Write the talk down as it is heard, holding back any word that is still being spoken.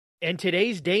In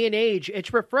today's day and age,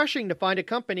 it's refreshing to find a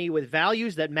company with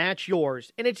values that match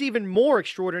yours, and it's even more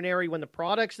extraordinary when the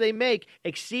products they make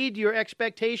exceed your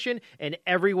expectation in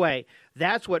every way.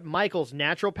 That's what Michael's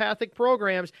Naturopathic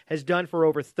Programs has done for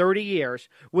over 30 years.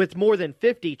 With more than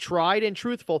 50 tried and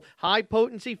truthful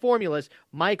high-potency formulas,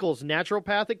 Michael's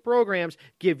Naturopathic Programs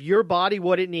give your body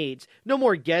what it needs. No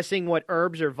more guessing what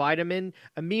herbs or vitamin,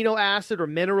 amino acid, or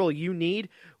mineral you need.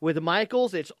 With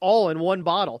Michael's, it's all in one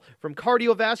bottle. From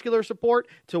cardiovascular support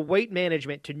to weight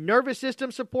management to nervous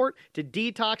system support to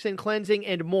detox and cleansing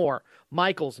and more.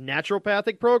 Michael's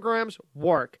Naturopathic Programs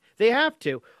work. They have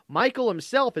to. Michael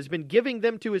himself has been giving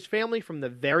them to his family from the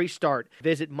very start.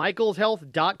 Visit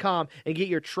michaelshealth.com and get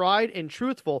your tried and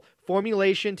truthful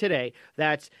formulation today.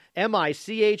 That's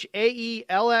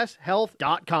MICHAELS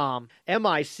health.com.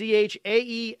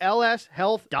 MICHAELS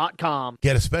health.com.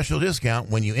 Get a special discount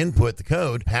when you input the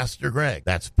code Pastor Greg.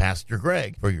 That's Pastor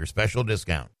Greg for your special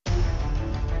discount.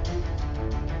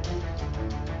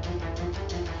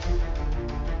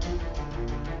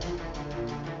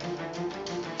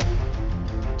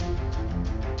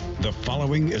 The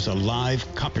following is a live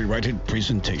copyrighted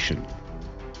presentation.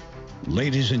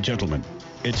 Ladies and gentlemen,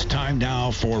 it's time now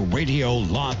for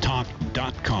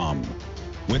RadioLawTalk.com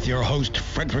with your host,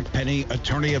 Frederick Penny,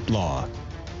 attorney at law.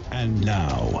 And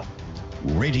now,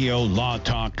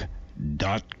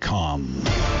 RadioLawTalk.com.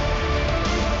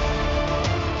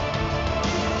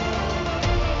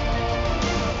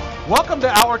 Welcome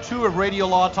to Hour 2 of Radio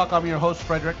Law Talk. I'm your host,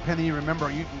 Frederick Penny. Remember,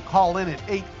 you can call in at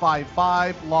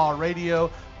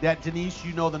 855-LAW-RADIO. That, Denise,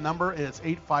 you know the number is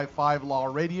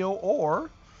 855-LAW-RADIO or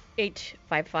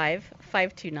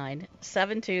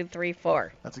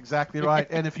 855-529-7234. That's exactly right.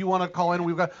 And if you want to call in,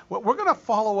 we're going to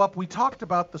follow up. We talked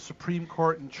about the Supreme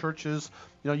Court and churches.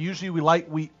 You know, usually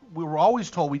we were always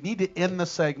told we need to end the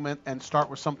segment and start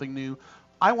with something new.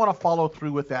 I want to follow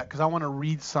through with that because I want to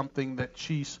read something that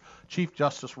Chief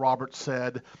Justice Roberts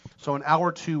said. So in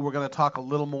Hour 2, we're going to talk a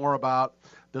little more about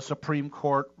the Supreme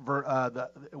Court,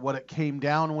 what it came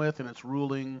down with in its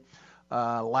ruling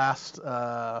last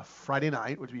Friday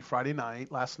night,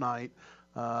 last night,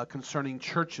 concerning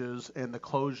churches and the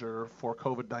closure for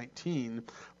COVID-19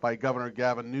 by Governor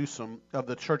Gavin Newsom of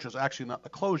the churches. Actually, not the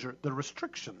closure, the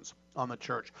restrictions on the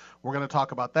church. We're going to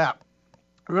talk about that.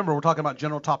 Remember, we're talking about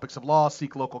general topics of law,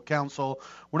 seek local counsel.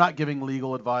 We're not giving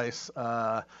legal advice.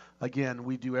 Again,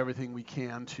 we do everything we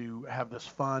can to have this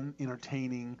fun,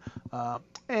 entertaining,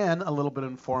 and a little bit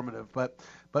informative. But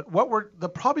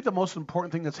probably the most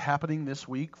important thing that's happening this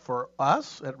week for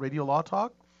us at Radio Law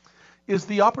Talk is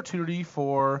the opportunity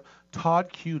for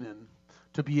Todd Cunin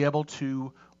to be able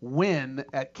to win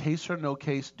at case or no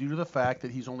case due to the fact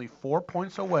that he's only 4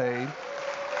 points away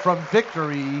from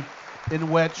victory,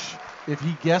 in which if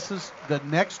he guesses the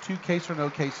next two case or no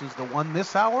cases, the one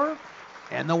this hour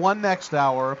and the one next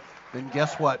hour, then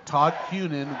guess what? Todd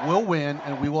Cunin will win,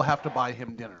 and we will have to buy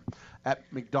him dinner at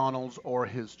McDonald's or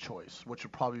his choice, which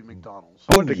would probably be McDonald's.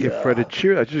 I wanted to give Fred a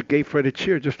cheer. I just gave Fred a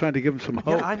cheer, just trying to give him some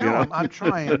hope. Yeah, I know. I'm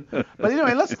trying. But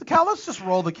anyway, let's just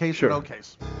roll the case or no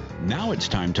case. Now it's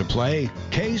time to play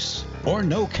Case or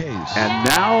No Case. And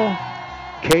now,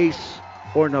 Case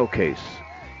or No Case.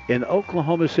 In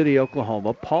Oklahoma City,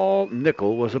 Oklahoma, Paul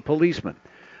Nickel was a policeman,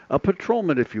 a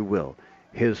patrolman, if you will.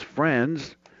 His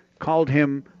friends called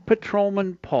him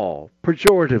Patrolman Paul,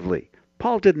 pejoratively.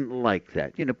 Paul didn't like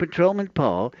that. You know, Patrolman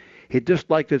Paul, he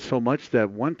disliked it so much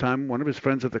that one time one of his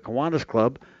friends at the Kiwanis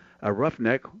Club, a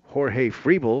roughneck, Jorge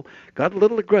Freeble, got a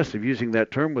little aggressive using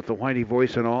that term with the whiny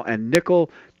voice and all, and Nickel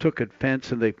took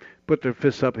offense and they put their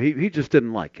fists up. He just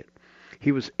didn't like it.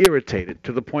 He was irritated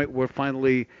to the point where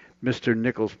finally Mr.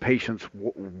 Nickel's patience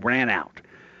ran out.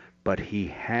 But he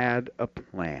had a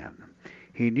plan.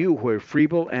 He knew where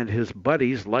Freeble and his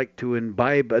buddies liked to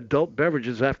imbibe adult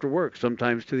beverages after work,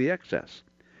 sometimes to the excess.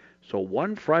 So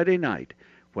one Friday night,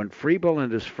 when Freeble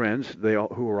and his friends,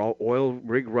 who were all oil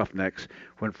rig roughnecks,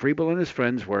 when Freeble and his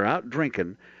friends were out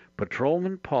drinking,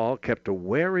 Patrolman Paul kept a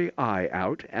wary eye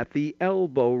out at the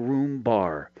Elbow Room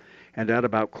bar. And at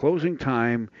about closing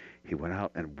time, he went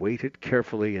out and waited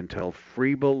carefully until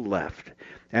Freeble left.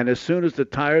 And as soon as the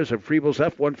tires of Freeble's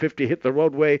F-150 hit the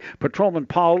roadway, Patrolman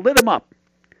Paul lit him up,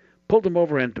 pulled him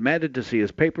over and demanded to see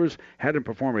his papers, had him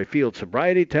perform a field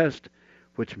sobriety test,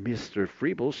 which Mr.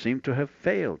 Freeble seemed to have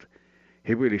failed.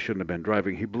 He really shouldn't have been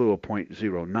driving. He blew a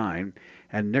 .09,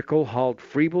 and Nickel hauled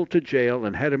Freeble to jail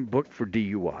and had him booked for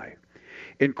DUI.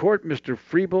 In court, Mr.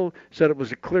 Freeble said it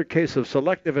was a clear case of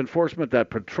selective enforcement,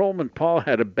 that Patrolman Paul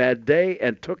had a bad day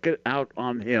and took it out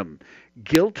on him.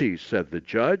 Guilty, said the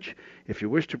judge. If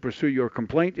you wish to pursue your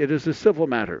complaint, it is a civil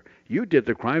matter. You did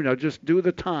the crime, now just do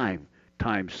the time.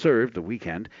 time served, the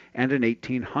weekend, and an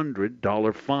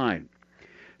 $1,800 fine.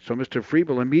 So Mr.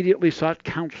 Friebel immediately sought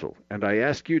counsel, and I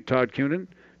ask you, Todd Cunin,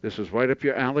 this is right up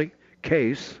your alley,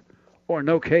 case or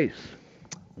no case?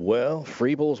 Well,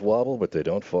 Freebles wobble, but they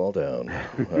don't fall down.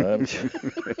 Where's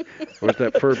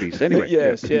that Furbies? Anyway.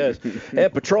 Yes.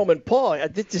 And Patrolman Paul,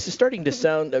 this is starting to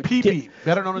sound... Pee-pee,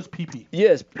 better known as Pee-pee.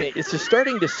 Yes, it's just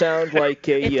starting to sound like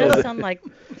a... It does sound like...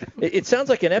 It sounds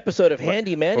like an episode of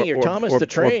Handy Manny or Thomas the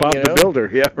Train, or Bob the Builder,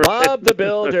 yeah. Right. Bob the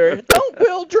Builder. Don't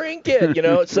Bill drink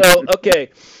it, So, okay.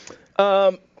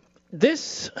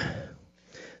 This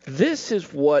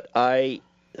is what I...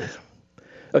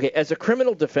 Okay, as a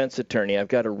criminal defense attorney, I've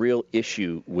got a real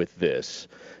issue with this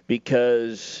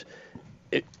because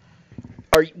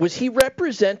was he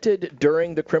represented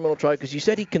during the criminal trial? Because you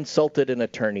said he consulted an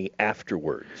attorney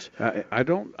afterwards. I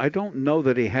don't know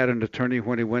that he had an attorney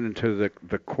when he went into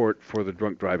the court for the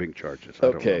drunk driving charges.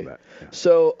 I don't know that. Yeah.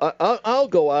 So I'll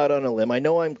go out on a limb. I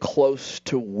know I'm close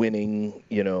to winning,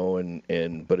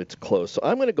 but it's close. So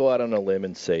I'm going to go out on a limb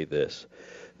and say this,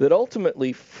 that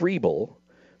ultimately Friebel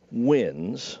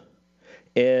wins,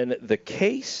 and the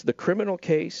criminal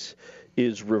case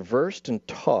is reversed and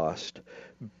tossed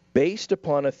based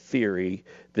upon a theory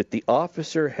that the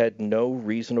officer had no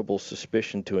reasonable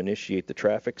suspicion to initiate the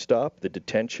traffic stop, the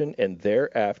detention, and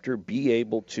thereafter be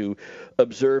able to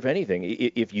observe anything.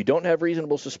 If you don't have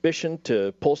reasonable suspicion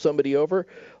to pull somebody over,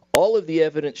 all of the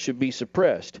evidence should be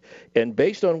suppressed. And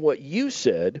based on what you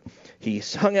said, he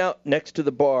hung out next to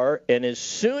the bar, and as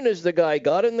soon as the guy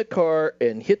got in the car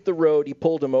and hit the road, he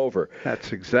pulled him over.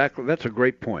 That's a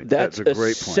great point. That's a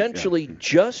great essentially point. Yeah.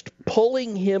 just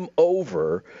pulling him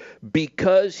over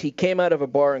because he came out of a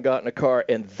bar and got in a car,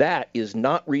 and that is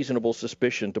not reasonable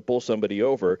suspicion to pull somebody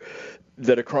over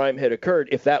that a crime had occurred.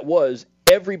 If that was,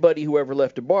 everybody who ever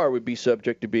left a bar would be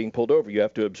subject to being pulled over. You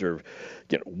have to observe,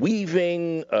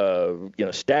 weaving,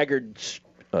 staggered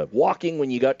walking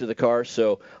when you got to the car.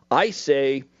 So I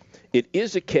say it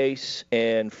is a case,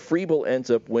 and Friebel ends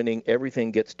up winning.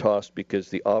 Everything gets tossed because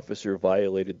the officer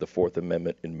violated the Fourth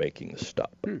Amendment in making the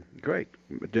stop. Great.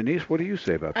 Denise, what do you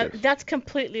say about this? That's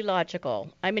completely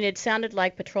logical. I mean, it sounded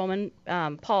like Patrolman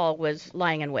Paul was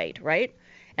lying in wait, right?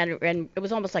 And it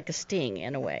was almost like a sting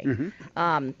in a way.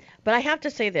 Mm-hmm. But I have to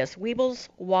say this. Weebles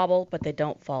wobble, but they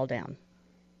don't fall down.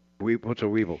 What's a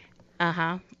weeble?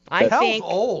 Uh-huh. I think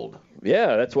old.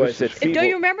 Yeah, that's why I said Friebel. Do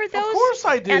you remember those? Of course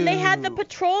I do. And they had the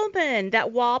patrolman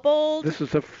that wobbled. This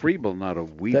is a Friebel, not a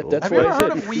weeble. Have you ever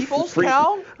heard of weebles,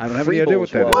 Cal? I don't have any idea what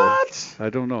that is. What?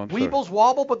 I don't know. Weebles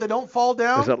wobble, but they don't fall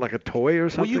down? Is that like a toy or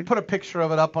something? Will you put a picture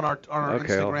of it up on our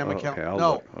Instagram account? Okay, I'll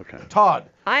no. look. Okay. Todd,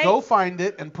 go find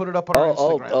it and put it up on our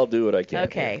Instagram. I'll do what I can.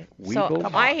 Okay.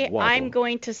 Weebles, so I'm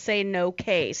going to say no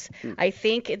case. I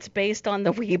think it's based on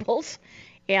the Weebles,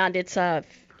 and it's a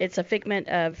figment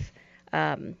of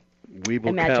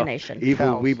imagination.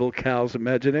 Evil Weeble Cal's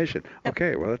imagination.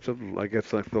 Okay, well I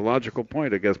guess that's the logical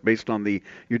point. I guess based on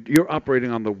you're operating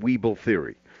on the Weeble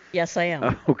theory. Yes, I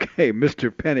am. Okay,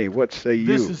 Mr. Penny, what say you?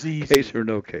 This is easy. Case or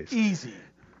no case? Easy.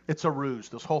 It's a ruse.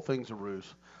 This whole thing's a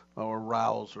ruse. Or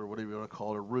rouse, or whatever you want to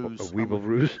call it, a ruse. A Weeble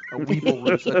ruse? A Weeble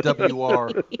ruse, a W-R.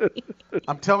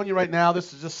 I'm telling you right now,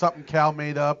 this is just something Cal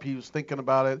made up. He was thinking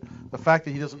about it. The fact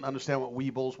that he doesn't understand what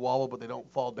weebles wobble, but they don't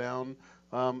fall down,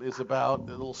 is about a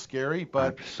little scary.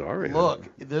 But I'm sorry. Look,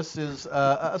 this is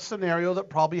a scenario that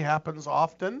probably happens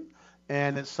often,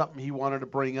 and it's something he wanted to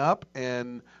bring up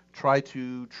and try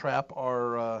to trap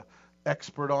our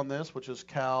expert on this, which is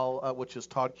Todd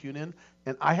Cunin.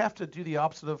 And I have to do the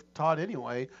opposite of Todd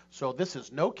anyway. So this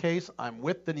is no case. I'm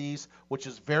with Denise, which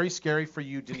is very scary for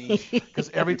you, Denise,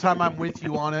 because every time I'm with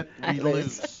you on it, we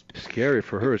lose. Scary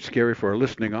for her. It's scary for our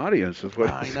listening audience, is what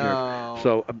I know.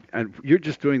 So, and you're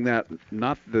just doing that.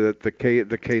 Not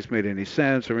the case made any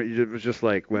sense, or it was just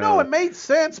like, well. No, it made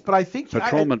sense, but I think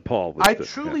Patrolman Paul. I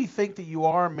truly think that you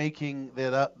are making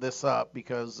this up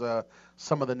because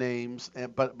some of the names,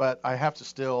 but I have to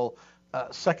still.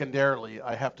 Secondarily,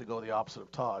 I have to go the opposite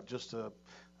of Todd, just to,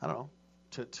 I don't know,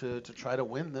 to try to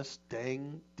win this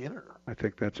dang dinner. I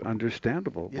think that's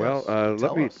understandable. Yes, well,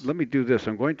 let me do this.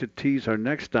 I'm going to tease our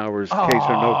next hour's case or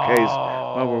no case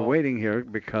while we're waiting here,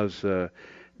 because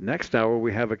next hour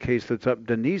we have a case that's up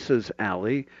Denise's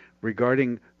alley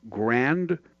regarding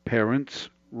grandparents'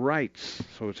 rights.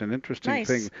 So it's an interesting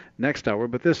thing next hour.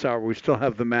 But this hour we still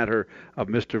have the matter of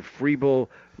Mr. Friebel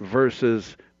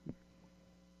versus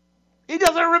He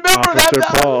doesn't remember Officer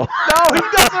that. Paul. No, he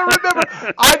doesn't remember.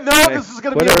 I know this is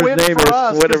going to be a win for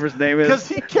us. Whatever his name is. Because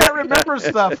he can't remember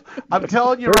stuff. I'm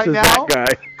telling you right Versus now. that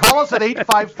guy. Call us at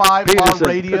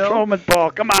 855-LAW-RADIO. Patrolman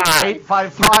Paul, come on.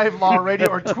 855-LAW-RADIO,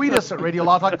 or tweet us at Radio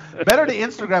Law Talk. Better to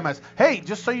Instagram us. Hey,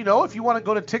 just so you know, if you want to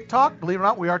go to TikTok, believe it or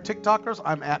not, we are TikTokers.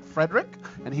 I'm at Frederick,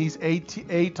 and he's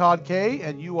A Todd K,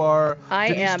 and you are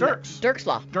Denise Dirks. Dirks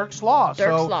Law. Dirks Law.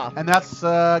 Dirks Law. And that's,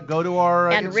 go to our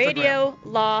And Instagram. Radio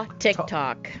Law TikTok.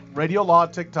 Radio Law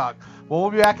TikTok. Well,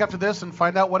 we'll be back after this and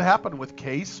find out what happened with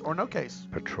Case or No Case.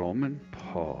 Patrolman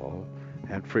Paul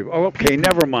and Free. Oh, okay,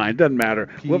 never mind. Doesn't matter.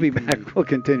 We'll be back. We'll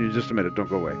continue in just a minute. Don't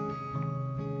go away.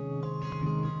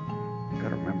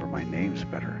 Gotta remember my names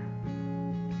better.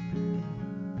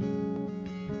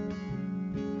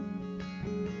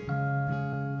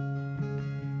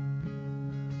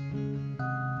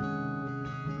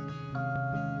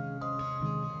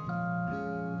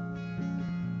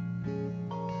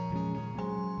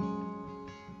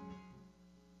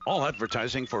 All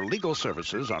advertising for legal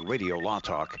services on Radio Law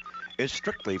Talk is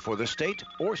strictly for the state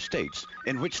or states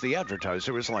in which the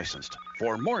advertiser is licensed.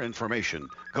 For more information,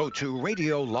 go to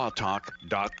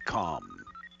radiolawtalk.com.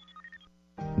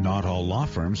 Not all law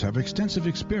firms have extensive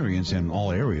experience in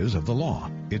all areas of the law.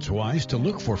 It's wise to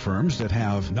look for firms that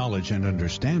have knowledge and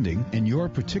understanding in your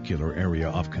particular area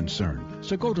of concern.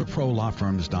 So go to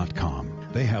prolawfirms.com.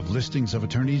 They have listings of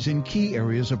attorneys in key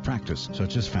areas of practice,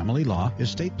 such as family law,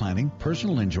 estate planning,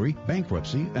 personal injury,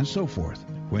 bankruptcy, and so forth.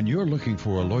 When you're looking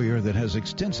for a lawyer that has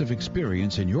extensive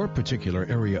experience in your particular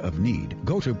area of need,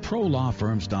 go to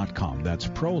prolawfirms.com. That's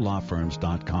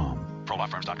prolawfirms.com.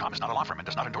 ProLawFirms.com is not a law firm and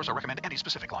does not endorse or recommend any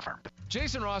specific law firm.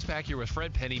 Jason Rosbach here with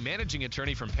Fred Penny, managing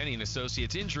attorney from Penny &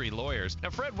 Associates Injury Lawyers. Now,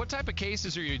 Fred, what type of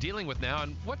cases are you dealing with now,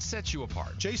 and what sets you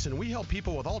apart? Jason, we help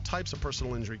people with all types of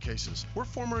personal injury cases. We're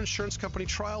former insurance company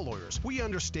trial lawyers. We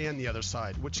understand the other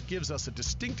side, which gives us a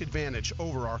distinct advantage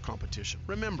over our competition.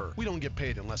 Remember, we don't get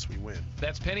paid unless we win.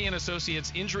 That's Penny &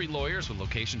 Associates Injury Lawyers with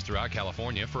locations throughout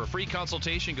California. For a free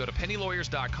consultation, go to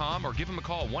pennylawyers.com or give them a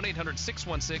call,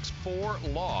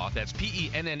 1-800-616-4LAW. That's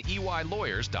PENNEY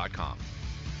lawyers.com.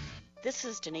 This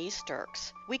is Denise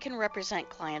Dirks. We can represent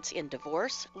clients in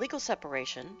divorce, legal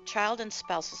separation, child and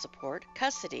spousal support,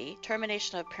 custody,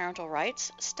 termination of parental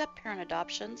rights, step-parent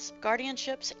adoptions,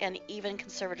 guardianships, and even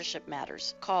conservatorship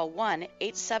matters. Call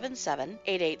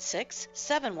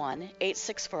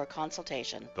 1-877-886-7186 for a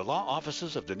consultation. The law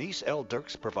offices of Denise L.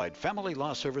 Dirks provide family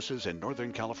law services in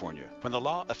Northern California. When the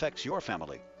law affects your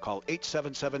family, call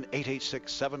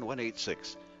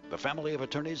 877-886-7186. The family of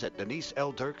attorneys at Denise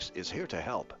L. Dirks is here to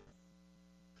help.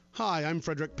 Hi, I'm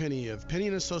Frederick Penny of Penny &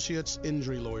 Associates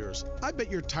Injury Lawyers. I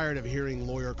bet you're tired of hearing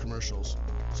lawyer commercials,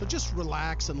 so just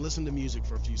relax and listen to music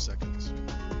for a few seconds.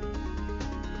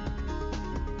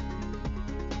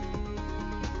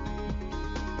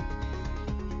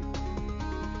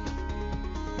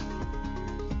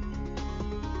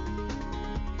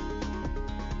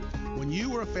 When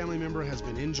you or a family member has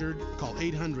been injured, call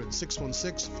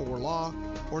 800-616-4LAW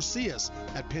or see us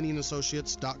at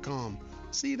PennyandAssociates.com.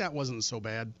 See, that wasn't so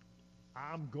bad.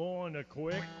 I'm going to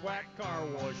Quick Quack Car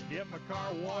Wash. Get my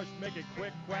car washed, make it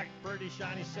quick, quack, pretty,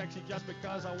 shiny, sexy, just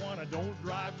because I want to. Don't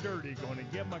drive dirty. Going to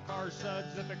get my car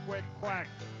suds at the Quick Quack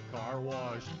Car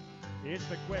Wash. It's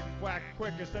the Quick Quack,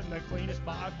 quickest and the cleanest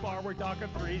by far. We're talking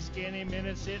 3 skinny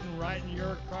minutes sitting right in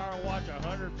your car. Watch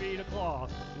 100 feet of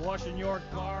cloth. Washing your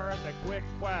car at the Quick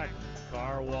Quack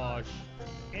Car Wash.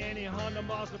 Any Honda,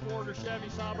 Mazda, Ford, or Chevy,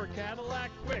 Sauber,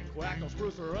 Cadillac, Quick Quack will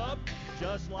spruce her up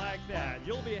just like that.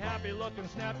 You'll be happy looking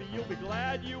snappy. You'll be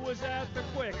glad you was at the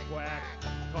Quick Quack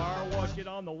Car Wash. Get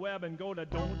on the web and go to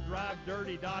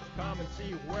don'tdrivedirty.com and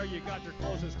see where you got your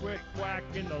closest Quick Quack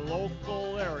in the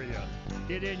local area.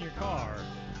 Get in your car,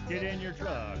 get in your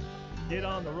truck, get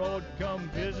on the road, come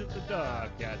visit the duck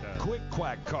at the Quick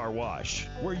Quack Car Wash,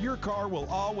 where your car will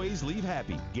always leave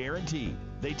happy, guaranteed.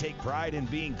 They take pride in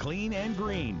being clean and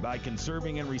green by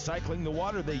conserving and recycling the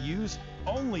water they use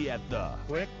only at the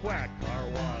Quick Quack Car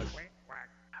Wash.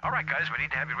 All right, guys, we need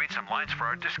to have you read some lines for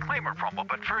our disclaimer promo,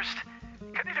 but first,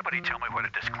 can anybody tell me what a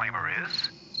disclaimer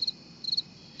is?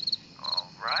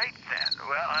 All right, then.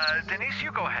 Well, Denise,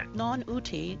 you go ahead. Non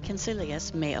uti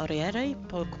concilius me oriere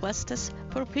proquestis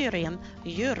purpurium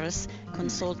juris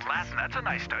consult. Latin, that's a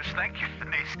nice touch. Thank you,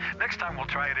 Denise. Next time we'll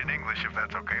try it in English if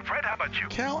that's okay. Fred, how about you?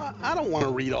 Cal, I don't want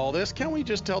to read all this. Can't we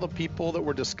just tell the people that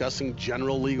we're discussing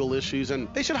general legal issues and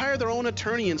they should hire their own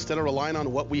attorney instead of relying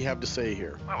on what we have to say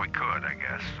here? Well, we could, I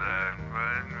guess.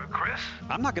 Chris?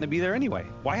 I'm not going to be there anyway.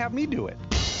 Why have me do it?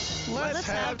 Let's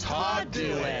have Todd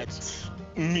do it.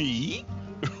 Me?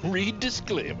 Read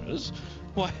disclaimers?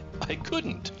 Why, I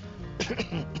couldn't.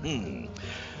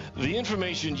 The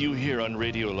information you hear on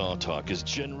Radio Law Talk is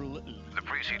general. The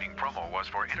preceding promo was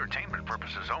for entertainment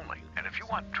purposes only. And if you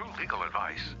want true legal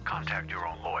advice, contact your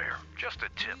own lawyer. Just a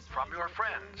tip from your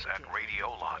friends at Radio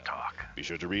Law Talk. Be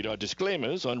sure to read our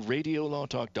disclaimers on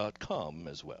radiolawtalk.com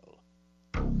as well.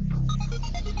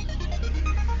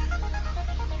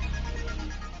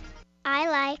 I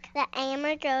like the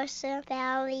Amargosa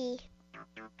Valley.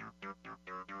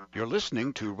 You're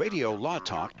listening to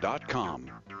RadioLawTalk.com.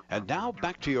 And now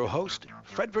back to your host,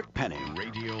 Frederick Penny.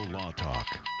 Radio Law Talk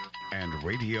and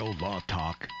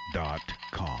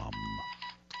RadioLawTalk.com.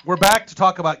 We're back to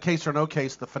talk about Case or No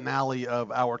Case, the finale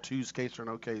of Hour 2's Case or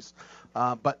No Case.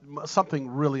 But something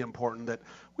really important that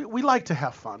we like to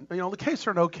have fun. You know, the Case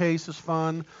or No Case is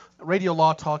fun. Radio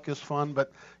Law Talk is fun.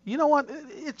 But you know what?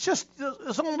 It's just,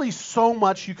 there's only so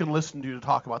much you can listen to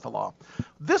talk about the law.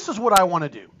 This is what I want to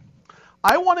do.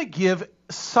 I want to give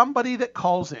somebody that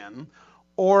calls in,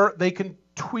 or they can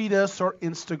tweet us or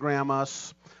Instagram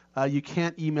us. You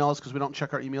can't email us because we don't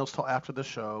check our emails till after the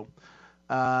show.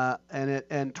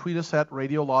 And tweet us at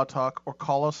Radio Law Talk, or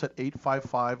call us at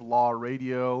 855 Law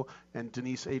Radio, and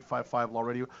Denise 855 Law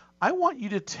Radio. I want you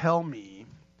to tell me,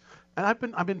 and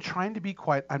I've been trying to be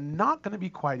quiet. I'm not going to be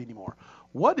quiet anymore.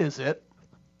 What is it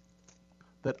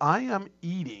that I am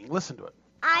eating? Listen to it.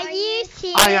 Are you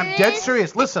serious? I am dead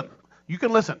serious. Listen. You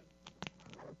can listen.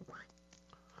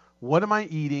 What am I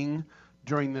eating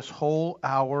during this whole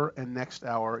hour and next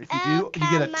hour? If you do,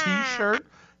 you get a T-shirt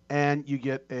and you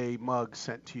get a mug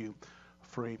sent to you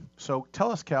free. So tell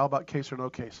us, Cal, about Case or No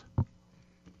Case.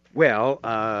 Well,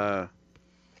 oh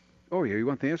yeah, you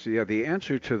want the answer? Yeah, the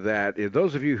answer to that is,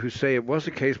 those of you who say it was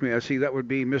a case, may I see, that would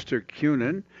be Mr.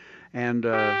 Cunin. And,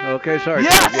 okay, sorry.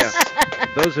 Yes! Yeah.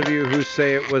 Those of you who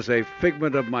say it was a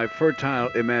figment of my fertile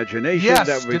imagination, yes,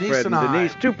 that would be Denise Fred and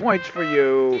Denise. 2 points for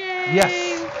you. Yay.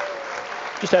 Yes.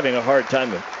 Just having a hard time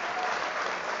with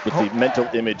the mental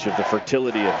image of the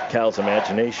fertility of Cal's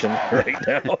imagination right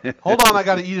now. Hold on, I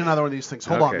got to eat another one of these things.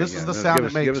 Hold on, this is the sound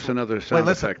it makes. Give us another sound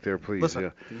effect there, please. Listen.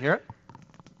 Yeah. Can you hear it?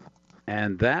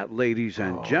 And that, ladies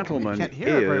and gentlemen,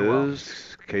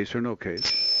 is Case or No Case.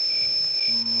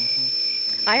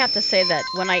 I have to say that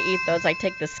when I eat those, I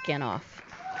take the skin off.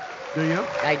 Do you?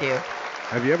 I do.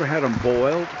 Have you ever had them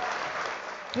boiled?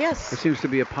 Yes. It seems to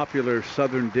be a popular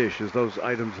southern dish, is those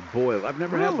items boiled. I've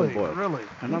never had them boiled. Really?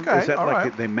 Okay, is that all like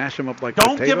right. they mash them up like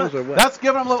Don't potatoes give or what? That's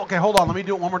giving them a little. Okay, hold on. Let me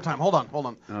do it one more time. Hold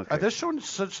on. Okay. This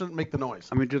shouldn't make the noise.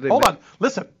 I mean, do they? Hold on.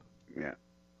 Listen. Yeah.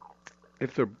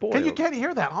 If they're boiled. You can't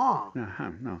hear that, huh?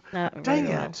 No. Dang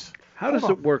it. How does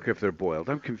it work if they're boiled?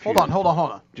 I'm confused. Hold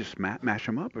on. Just mash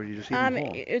them up, or you just eat them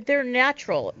whole? They're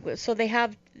natural, so they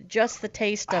have just the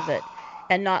taste of it,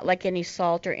 and not like any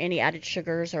salt or any added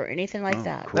sugars or anything like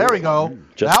that. Cool. There we go.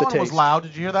 Just that the one was taste. loud.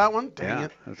 Did you hear that one? Dang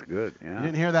it. That's good. Yeah. You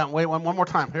didn't hear that. Wait, one more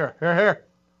time. Here.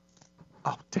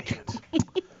 Oh, dang it.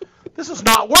 This is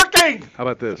not working. How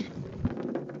about this?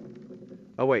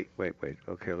 Oh, wait.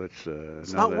 Okay, let's...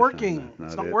 It's not working.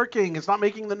 It's not working. It's not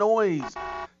making the noise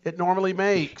it normally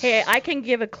makes. Hey, I can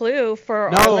give a clue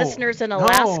for our listeners in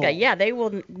Alaska. Yeah, they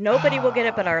will. Nobody will get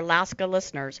it but our Alaska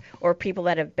listeners or people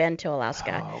that have been to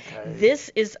Alaska. Okay. This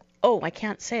is... Oh, I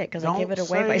can't say it because I gave it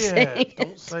away by saying it.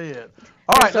 Don't say it.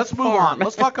 All right, let's move on.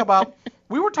 Let's talk about...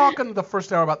 We were talking the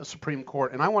first hour about the Supreme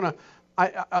Court, and I want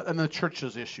to... and the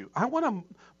church's issue. I want to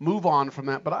move on from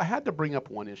that, but I had to bring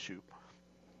up one issue.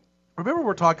 Remember,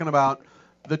 we're talking about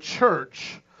the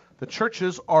church. The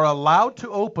churches are allowed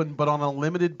to open, but on a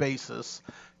limited basis.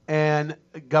 And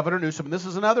Governor Newsom, and this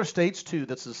is in other states too,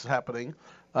 this is happening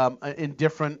in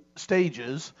different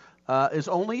stages, is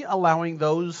only allowing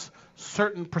those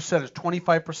certain percentage,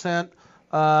 25%,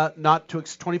 not to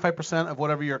 25% of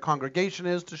whatever your congregation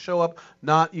is to show up.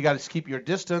 Not, you got to keep your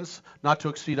distance, not to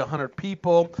exceed 100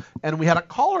 people. And we had a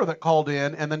caller that called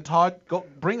in, and then Todd,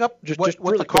 bring up what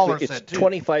really the caller quickly, said it's too.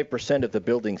 25% of the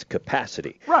building's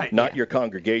capacity, right? Not your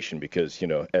congregation, because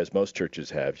as most churches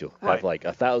have, you'll have like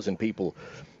 1,000 people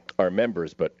are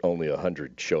members, but only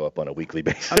 100 show up on a weekly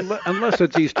basis. Unless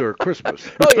it's Easter or Christmas.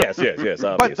 Oh yes,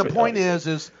 obviously. But the point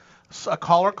is a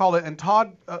caller called it, and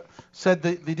Todd said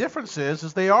the difference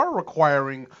is they are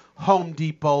requiring Home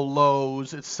Depot,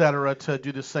 Lowe's, etc. to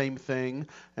do the same thing,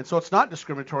 and so it's not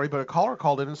discriminatory. But a caller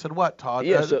called in and said, "What, Todd?"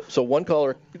 Yeah. So one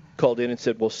caller called in and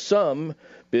said, "Well, some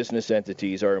business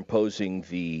entities are imposing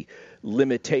the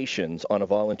limitations on a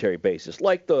voluntary basis,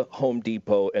 like the Home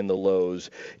Depot and the Lowe's,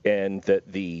 and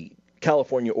that the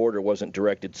California order wasn't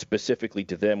directed specifically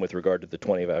to them with regard to the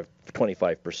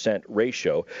 25%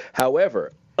 ratio.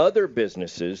 However, other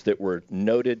businesses that were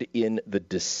noted in the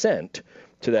dissent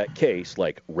to that case,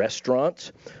 like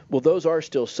restaurants, well, those are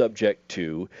still subject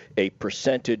to a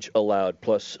percentage allowed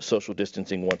plus social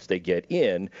distancing once they get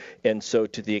in. And so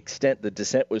to the extent the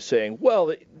dissent was saying,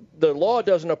 well, the law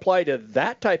doesn't apply to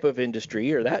that type of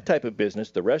industry or that type of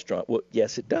business, the restaurant, well,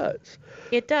 yes, it does.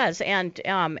 It does. And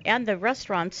the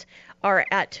restaurants are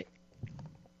at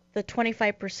the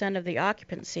 25% of the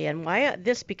occupancy. And why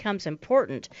this becomes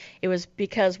important, it was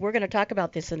because we're going to talk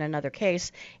about this in another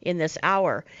case in this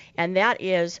hour, and that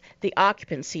is the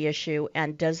occupancy issue.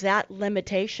 And does that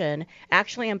limitation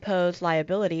actually impose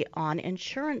liability on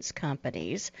insurance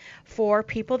companies for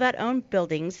people that own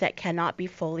buildings that cannot be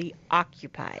fully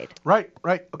occupied? Right.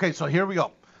 Okay, so here we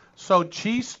go. So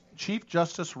Chief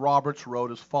Justice Roberts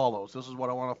wrote as follows. This is what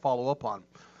I want to follow up on.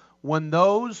 When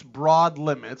those broad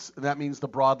limits, and that means the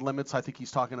broad limits, I think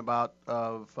he's talking about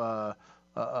of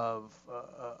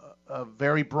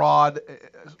very broad,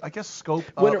 I guess, scope.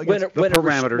 When a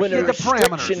parameters.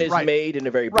 restriction is made in a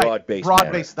very broad-based manner.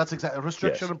 Broad-based, that's exactly. A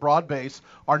restriction and broad base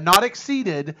are not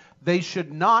exceeded. They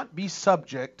should not be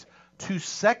subject to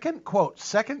second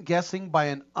guessing by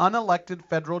an unelected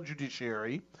federal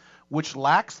judiciary, which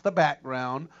lacks the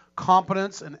background,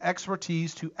 competence, and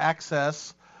expertise to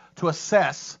assess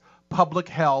public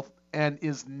health and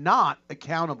is not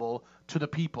accountable to the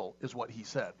people, is what he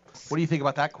said. What do you think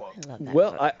about that quote?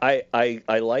 Well, I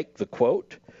like the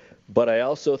quote, but I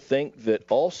also think that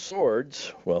all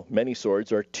swords, well, many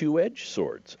swords are two-edged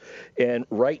swords. And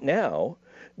right now,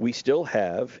 we still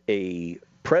have a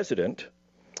president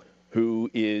who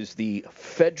is the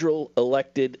federal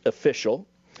elected official,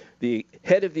 the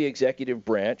head of the executive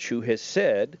branch, who has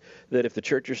said that if the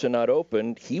churches are not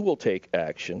opened, he will take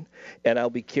action. And I'll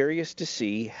be curious to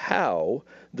see how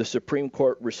the Supreme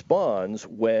Court responds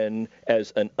when,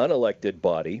 as an unelected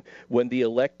body, when the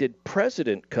elected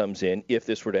president comes in, if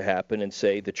this were to happen, and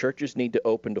say the churches need to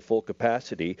open to full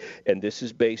capacity, and this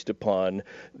is based upon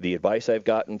the advice I've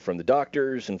gotten from the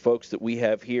doctors and folks that we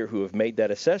have here who have made that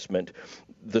assessment,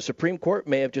 the Supreme Court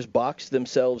may have just boxed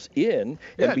themselves in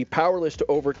and be powerless to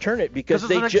overturn it because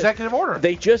they just executive order.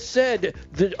 They just said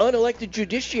the unelected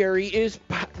judiciary is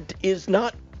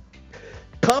not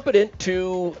competent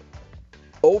to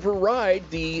override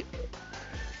the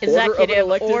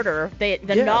executive order,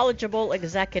 the knowledgeable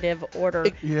executive order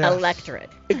electorate.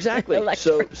 Exactly.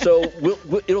 So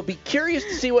it'll be curious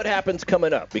to see what happens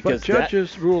coming up, because but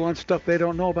judges rule on stuff they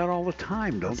don't know about all the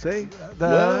time, don't they?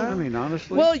 I mean,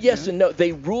 honestly. Well, yes and no.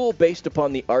 They rule based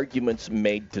upon the arguments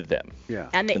made to them. Yeah.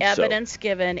 And the evidence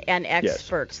given and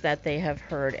experts that they have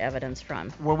heard evidence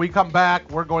from. When we come back,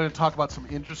 we're going to talk about some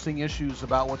interesting issues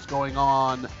about what's going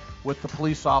on with the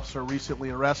police officer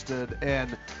recently arrested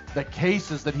and the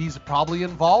cases that he's probably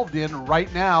involved in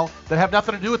right now that have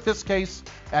nothing to do with this case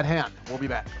at hand. We'll be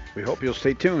back. We hope you'll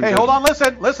stay tuned. Hey, hold on,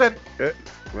 listen. Nothing.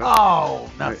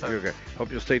 Okay.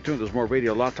 Hope you'll stay tuned. There's more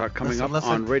Radio Law Talk coming up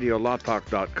on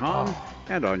RadioLawTalk.com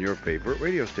and on your favorite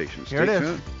radio station. Stay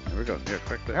tuned. There we go. Here,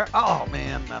 quick there. Oh,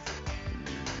 man, nothing.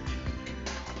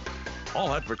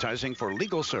 All advertising for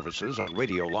legal services on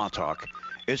Radio Law Talk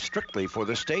is strictly for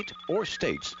the state or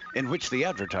states in which the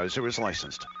advertiser is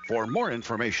licensed. For more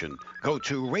information, go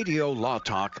to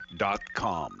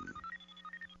radiolawtalk.com.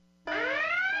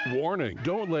 Warning,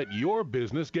 don't let your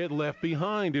business get left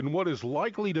behind in what is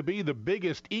likely to be the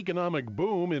biggest economic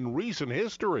boom in recent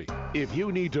history. If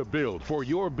you need to build for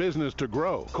your business to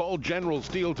grow, call General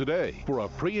Steel today for a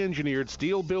pre-engineered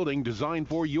steel building designed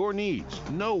for your needs.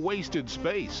 No wasted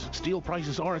space. Steel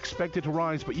prices are expected to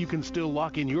rise, but you can still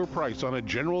lock in your price on a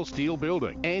General Steel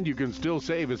building. And you can still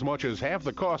save as much as half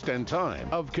the cost and time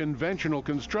of conventional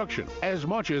construction. As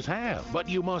much as half. But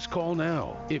you must call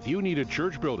now. If you need a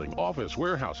church building, office,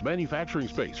 warehouse, manufacturing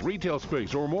space, retail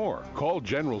space, or more, call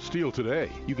General Steel today.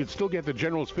 You can still get the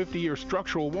General's 50-year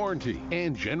structural warranty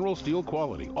and General Steel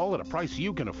quality, all at a price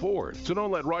you can afford. So don't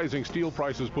let rising steel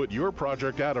prices put your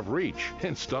project out of reach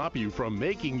and stop you from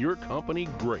making your company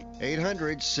great.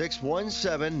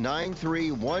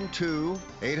 800-617-9312.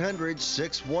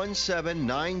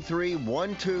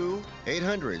 800-617-9312.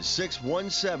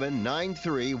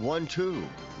 800-617-9312.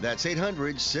 That's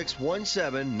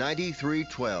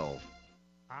 800-617-9312.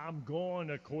 I'm going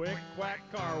to Quick Quack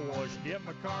Car Wash. Get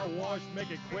my car washed, make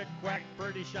it quick, quack,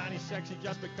 pretty, shiny, sexy,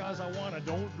 just because I want to.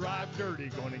 Don't drive dirty.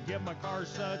 Going to get my car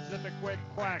suds at the Quick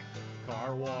Quack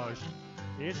Car Wash.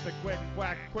 It's the Quick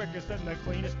Quack, quickest and the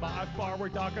cleanest by far. We're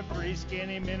talking 3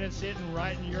 skinny minutes sitting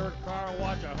right in your car.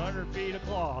 Watch 100 feet of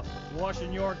cloth.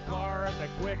 Washing your car at the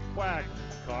Quick Quack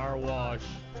Car Wash.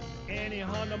 Any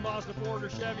Honda, Mazda, Ford, or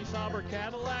Chevy, Sauber,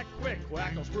 Cadillac, Quick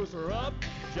Quack will spruce her up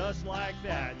just like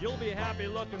that. You'll be happy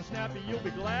looking snappy. You'll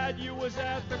be glad you was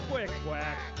at the Quick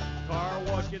Quack Car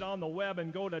Wash. Get on the web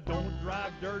and go to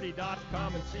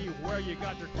don'tdrivedirty.com and see where you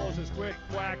got your closest Quick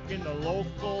Quack in the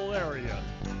local area.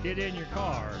 Get in your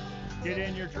car, get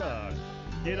in your truck,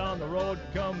 get on the road,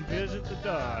 come visit the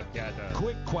duck at the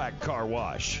Quick Quack Car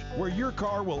Wash, where your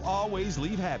car will always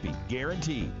leave happy,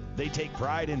 guaranteed. They take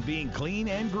pride in being clean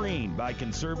and green by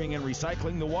conserving and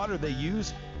recycling the water they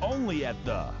use, only at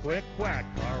the Quick Quack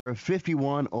Car.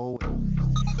 5108.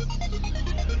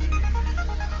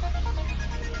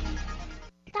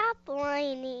 Stop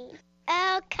whining.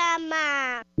 Oh, come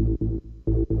on.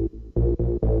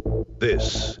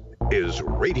 This is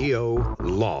Radio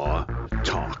Law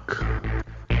Talk.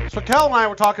 So Cal and I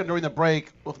were talking during the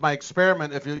break with my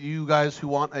experiment. If you guys who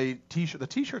want a T-shirt, the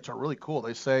T-shirts are really cool.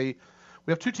 They say,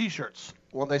 we have 2 T-shirts.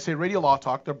 Well, they say Radio Law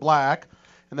Talk. They're black,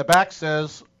 and the back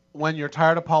says, "When you're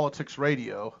tired of politics,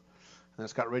 radio," and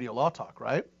it's got Radio Law Talk,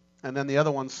 right? And then the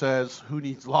other one says, "Who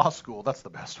needs law school?" That's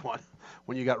the best one.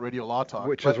 When you got Radio Law Talk,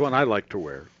 which is one I like to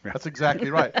wear. Yeah. That's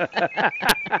exactly right.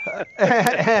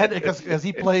 And because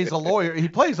he plays a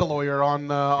lawyer,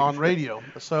 on radio.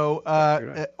 So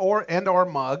or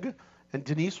mug, and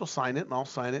Denise will sign it, and I'll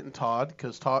sign it, and Todd,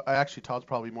 because Todd's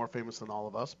probably more famous than all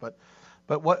of us. But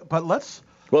let's.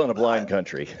 Well, in a blind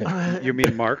country. You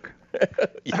mean Mark?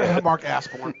 Yeah. Mark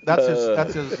Asborn.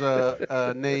 That's his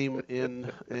name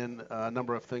in a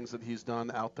number of things that he's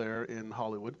done out there in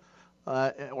Hollywood,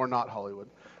 or not Hollywood.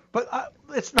 But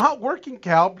it's not working,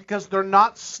 Cal, because they're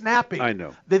not snapping. I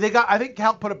know. I think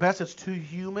Cal put it best. It's too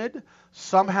humid.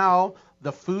 Somehow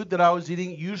the food that I was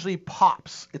eating usually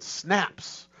pops. It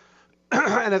snaps,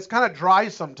 and it's kind of dry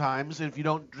sometimes if you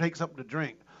don't take something to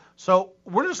drink. So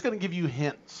we're just going to give you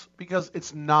hints because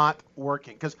it's not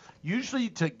working. Because usually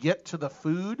to get to the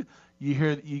food, you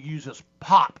use this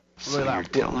pop really loud.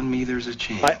 You're telling me there's a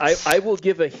chance. I will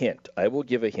give a hint. I will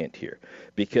give a hint here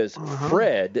because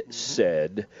Fred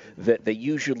said that they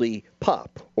usually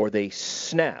pop or they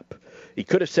snap. He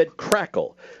could have said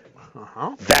crackle.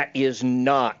 That is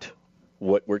not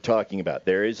what we're talking about.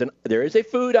 There is a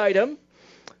food item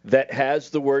that has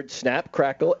the word snap,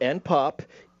 crackle, and pop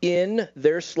in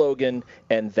their slogan,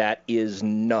 and that is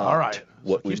not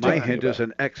what we're talking about. My hint is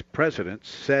an ex-president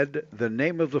said the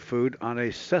name of the food on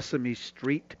a Sesame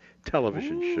Street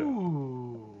television show.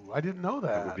 Ooh, I didn't know that.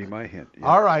 That would be my hint. Yeah.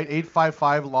 All right,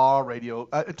 855 Law Radio.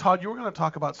 Todd, you were going to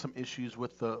talk about some issues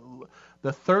with the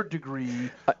third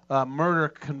degree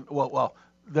murder.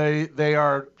 They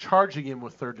are charging him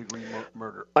with third-degree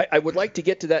murder. I would like to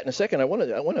get to that in a second. I want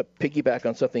to piggyback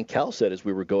on something Cal said as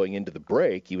we were going into the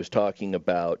break. He was talking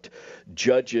about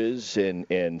judges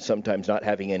and sometimes not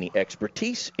having any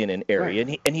expertise in an area,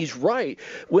 right. And he's right.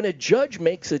 When a judge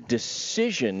makes a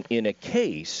decision in a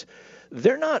case,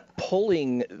 they're not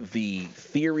pulling the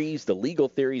theories, the legal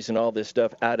theories and all this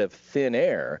stuff out of thin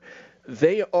air.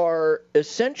 They are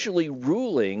essentially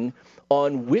ruling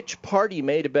on which party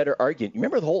made a better argument. You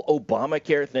remember the whole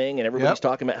Obamacare thing, and everybody's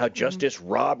talking about how Justice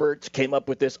Roberts came up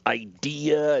with this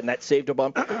idea, and that saved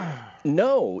Obama?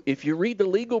 No, if you read the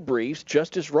legal briefs,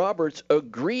 Justice Roberts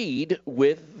agreed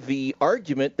with the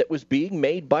argument that was being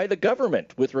made by the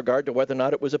government with regard to whether or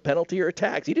not it was a penalty or a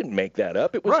tax. He didn't make that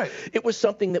up. It was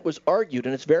something that was argued,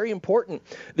 and it's very important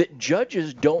that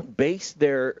judges don't base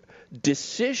their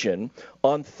decision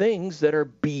on things that are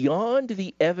beyond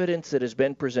the evidence that has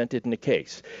been presented in the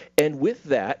case. And with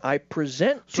that, I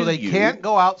present to you... So they can't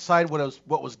go outside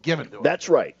what was given to them. That's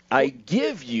right. I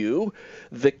give you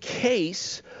the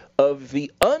case of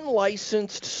the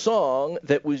unlicensed song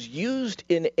that was used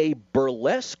in a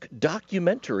burlesque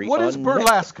documentary. What does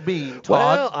burlesque mean, Todd?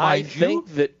 Well, I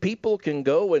think that people can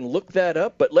go and look that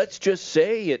up, but let's just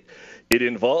say it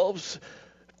involves...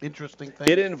 Interesting thing.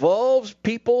 It involves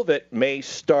people that may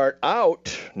start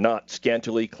out not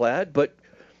scantily clad, but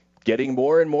getting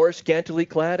more and more scantily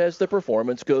clad as the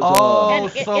performance goes on.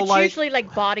 And it's usually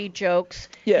like body jokes,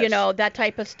 that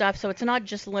type of stuff. So it's not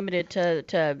just limited to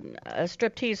a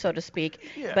striptease, so to speak,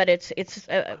 but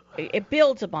it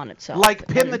builds upon itself. Like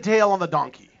pin the tail on the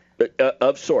donkey.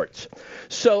 Of sorts.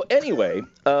 So anyway,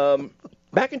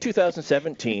 back in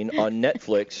 2017 on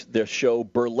Netflix, the show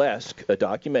Burlesque, a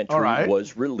documentary,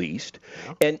 was released.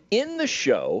 And in the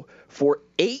show, for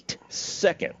 8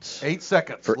 seconds. 8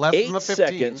 seconds. For less than the 15.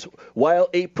 seconds, while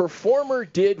a performer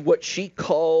did what she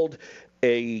called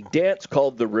a dance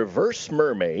called the Reverse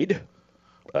Mermaid.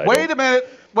 Wait a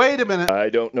minute. I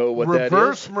don't know what that is.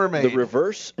 Reverse mermaid. The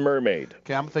reverse mermaid.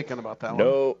 Okay, I'm thinking about that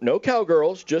one. No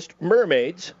cowgirls, just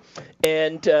mermaids.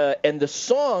 And the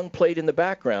song played in the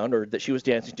background, or that she was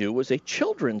dancing to, was a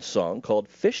children's song called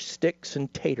Fish Sticks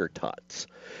and Tater Tots.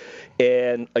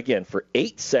 And again, for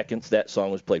 8 seconds, that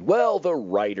song was played. Well, the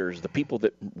writers, the people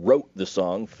that wrote the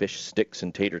song, Fish Sticks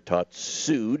and Tater Tots,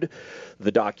 sued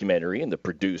the documentary and the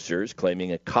producers,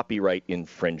 claiming a copyright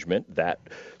infringement. That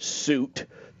suit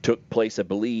took place, I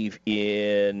believe,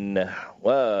 in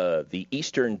the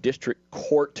Eastern District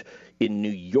Court in New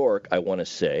York, I want to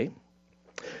say.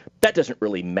 That doesn't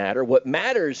really matter. What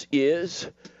matters is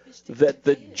that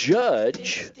the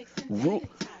judge...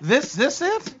 This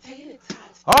it?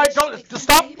 All right, just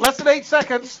stop. Less than 8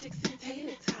 seconds.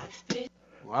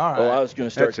 All right. Well, I was going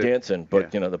to start dancing,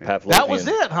 but, the Pavlovian... That was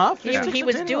it, huh? He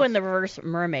was doing the reverse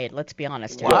mermaid, let's be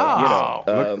honest.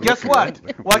 Wow. Guess what?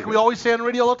 Like we always say on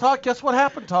Radio Law Talk, guess what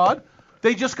happened, Todd?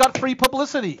 They just got free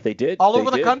publicity. They did. All over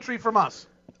the country from us.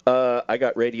 I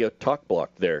got Radio Talk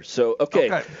blocked there. So,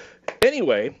 okay.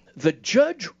 Anyway, the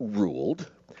judge ruled...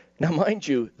 Now, mind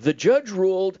you, the judge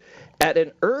ruled at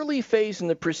an early phase in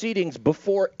the proceedings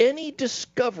before any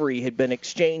discovery had been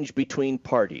exchanged between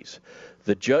parties.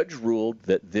 The judge ruled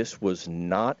that this was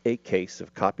not a case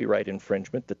of copyright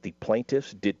infringement, that the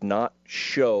plaintiffs did not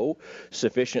show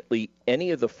sufficiently any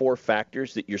of the 4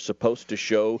 factors that you're supposed to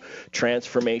show: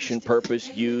 transformation, purpose,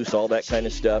 use, all that kind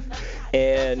of stuff,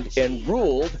 and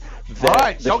ruled that... All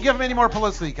right, don't give them any more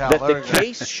publicity, Cal. That the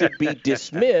case should be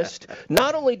dismissed,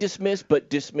 not only dismissed,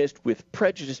 but dismissed with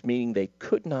prejudice, meaning they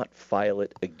could not file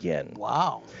it again.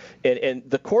 Wow. And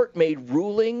the court made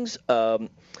rulings...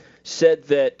 said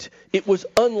that it was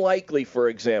unlikely, for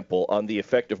example, on the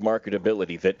effect of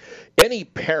marketability, that any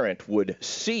parent would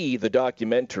see the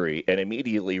documentary and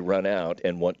immediately run out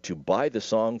and want to buy the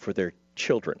song for their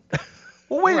children.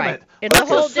 Well, wait a minute. It's a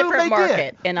whole different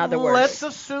market, in other words. Let's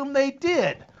assume they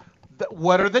did.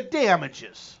 What are the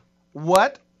damages?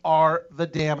 What are the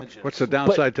damages? What's the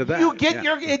downside to that? You get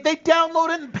they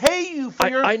download it and pay you for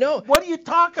your... I know. What are you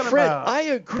talking Fred, about? I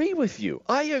agree with you.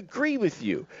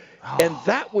 And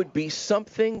that would be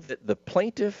something that the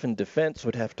plaintiff and defense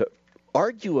would have to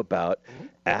argue about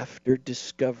after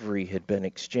discovery had been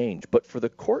exchanged. But for the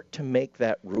court to make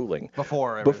that ruling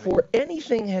before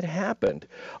anything had happened,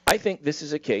 I think this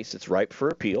is a case that's ripe for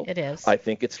appeal. It is. I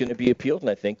think it's going to be appealed, and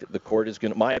I think that the court is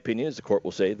going to, my opinion is the court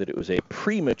will say that it was a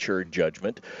premature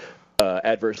judgment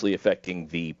adversely affecting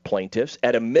the plaintiffs.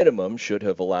 At a minimum, should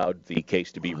have allowed the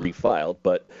case to be refiled.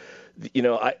 But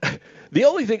the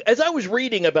only thing, as I was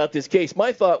reading about this case,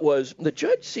 my thought was the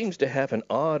judge seems to have an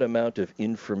odd amount of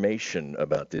information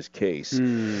about this case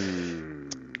in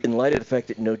light of the fact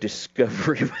that no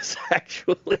discovery was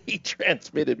actually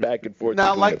transmitted back and forth.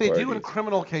 Now, like they do in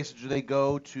criminal cases, do they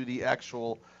go to the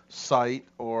actual site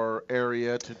or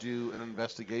area to do an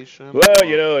investigation?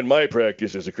 Well, in my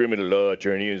practice as a criminal law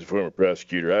attorney and as a former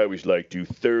prosecutor, I always like to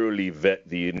thoroughly vet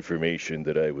the information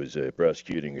that I was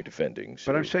prosecuting or defending.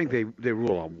 So. But I'm saying they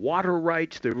rule on water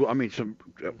rights. They rule, some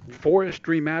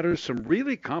forestry matters, some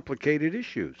really complicated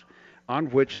issues on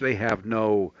which they have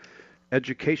no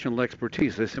educational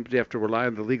expertise. They simply have to rely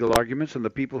on the legal arguments and the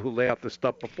people who lay out the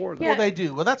stuff before them. Well, they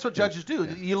do. Well, that's what judges do.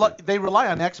 They rely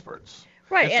on experts.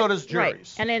 Right, and so does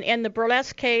juries. Right. And in the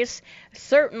burlesque case,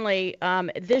 certainly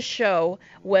this show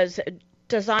was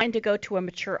designed to go to a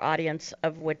mature audience,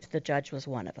 of which the judge was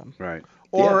one of them. Right.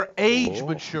 Or age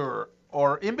mature,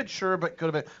 or immature, but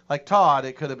could have been, like Todd,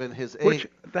 it could have been his age.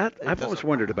 I've always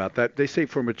wondered about that. They say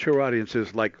for mature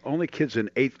audiences, like only kids in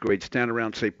 8th grade stand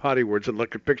around, say potty words, and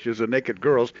look at pictures of naked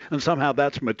girls, and somehow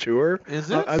that's mature.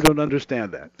 Is it? I don't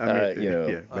understand that.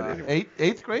 Anyway.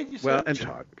 8th grade, you said? Well, and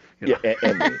Todd. Yeah,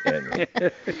 and me.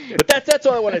 But that's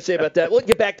all I want to say about that. We'll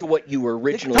get back to what you were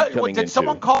originally coming into. Did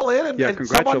someone call in? And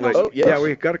Congratulations. Yeah,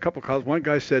 we got a couple calls. One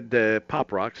guy said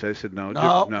Pop Rocks. I said no.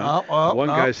 One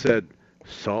guy said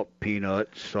salt peanut,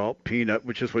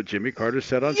 which is what Jimmy Carter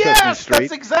said on Sesame Street. Yes,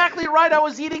 that's exactly right. I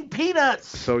was eating peanuts.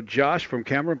 So Josh from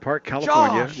Cameron Park,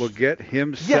 California, will get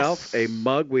himself a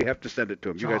mug. We have to send it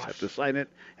to him. You guys have to sign it,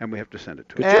 and we have to send it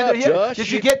to him. Good job, Josh.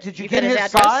 Did you get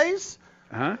his size?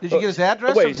 Huh? Did you get his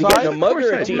address? Wait, is he getting a mug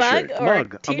or a T-shirt?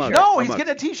 A mug. No, he's getting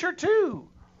a T-shirt too.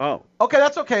 Oh. Okay,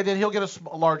 that's okay. Then he'll get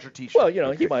a larger T-shirt.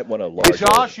 Well, he might want a larger.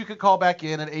 Josh, you could call back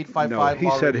in at 855.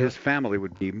 No, he said his family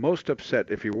would be most upset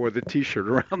if he wore the T-shirt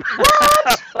around.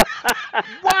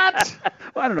 What?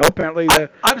 Well, I don't know. Apparently,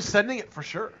 I'm sending it for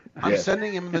sure. I'm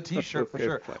sending him the T-shirt for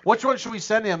sure. Which one should we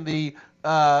send him? The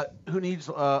who needs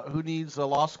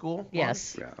law school?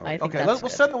 Yes. Yeah, I think okay. that's We'll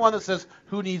good. send the one that says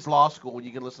who needs law school, and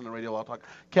you can listen to Radio Law Talk.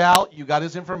 Cal, you got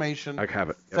his information. I have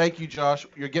it. Yep. Thank you, Josh.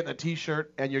 You're getting a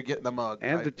T-shirt and you're getting the mug.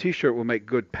 And right? the T-shirt will make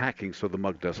good packing so the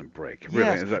mug doesn't break. Really,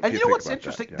 Yes. And you know what's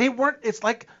interesting? They weren't. It's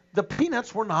like the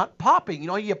peanuts were not popping. You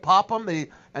know, you pop them, and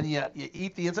you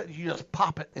eat the inside. You just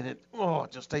pop it, and it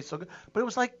just tastes so good. But it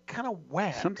was like kind of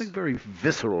wet. Something very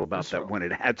visceral about that when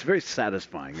it's very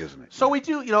satisfying, isn't it? So we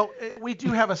do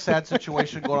have a sad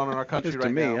situation going on in our country Just right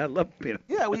to me, now. I love peanuts.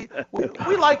 Yeah, we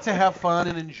like to have fun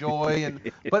and enjoy,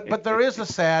 but there is a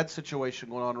sad situation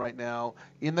going on right now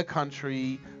in the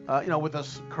country. With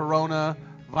this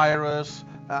coronavirus,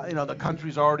 the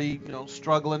country's already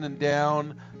struggling and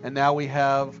down, and now we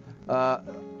have an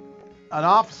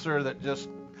officer that just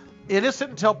innocent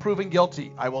until proven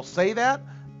guilty. I will say that,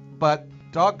 but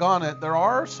doggone it, there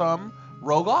are some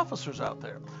rogue officers out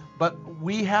there. But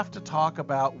we have to talk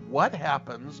about what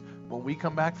happens when we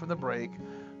come back from the break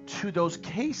to those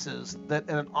cases that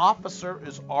an officer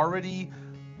is already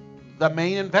the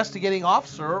main investigating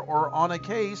officer or on a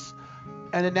case,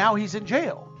 and then now he's in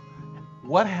jail.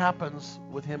 What happens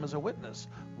with him as a witness?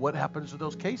 What happens to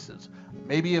those cases?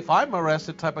 Maybe if I'm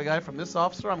arrested type of guy from this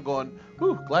officer, I'm going,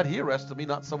 whew, glad he arrested me,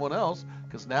 not someone else,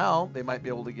 because now they might be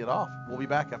able to get off. We'll be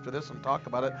back after this and talk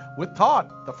about it with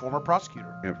Todd, the former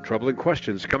prosecutor. We have troubling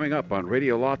questions coming up on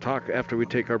Radio Law Talk after we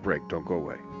take our break. Don't go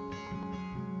away.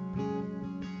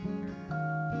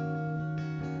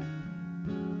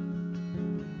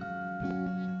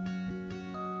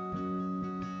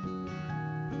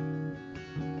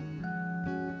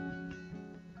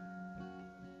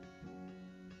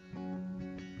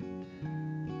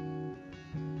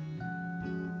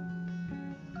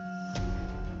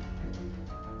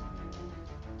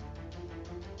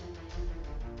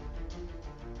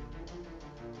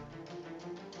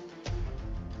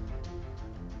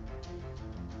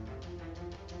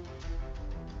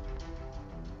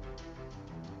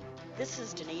 This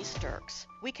is Denise Dirks.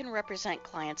 We can represent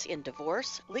clients in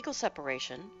divorce, legal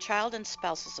separation, child and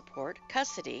spousal support,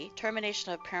 custody,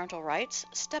 termination of parental rights,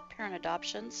 step-parent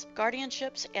adoptions,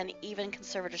 guardianships, and even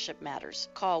conservatorship matters.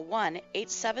 Call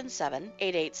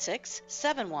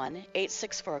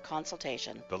 1-877-886-7186 for a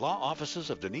consultation. The law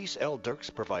offices of Denise L. Dirks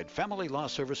provide family law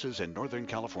services in Northern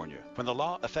California. When the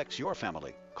law affects your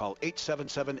family, call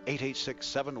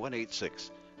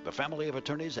 877-886-7186. The family of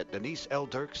attorneys at Denise L.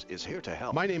 Dirks is here to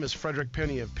help. My name is Frederick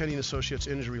Penny of Penny & Associates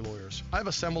Injury Lawyers. I've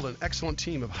assembled an excellent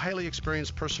team of highly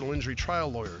experienced personal injury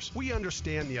trial lawyers. We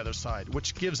understand the other side,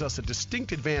 which gives us a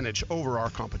distinct advantage over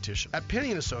our competition. At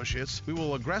Penny & Associates, we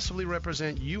will aggressively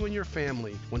represent you and your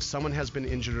family when someone has been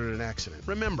injured in an accident.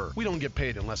 Remember, we don't get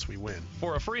paid unless we win.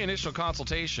 For a free initial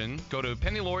consultation, go to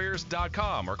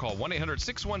pennylawyers.com or call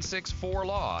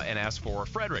 1-800-616-4LAW and ask for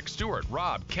Frederick, Stuart,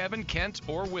 Rob, Kevin, Kent,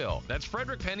 or Will. That's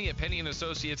Frederick Penny at Penny &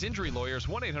 Associates Injury Lawyers,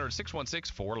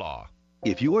 1-800-616-4LAW.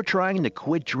 If you are trying to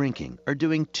quit drinking or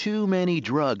doing too many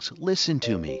drugs, listen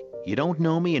to me. You don't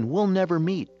know me and we'll never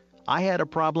meet. I had a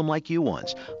problem like you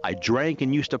once. I drank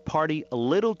and used to party a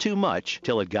little too much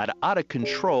till it got out of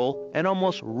control and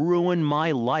almost ruined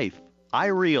my life. I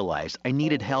realized I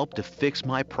needed help to fix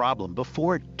my problem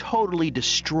before it totally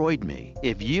destroyed me.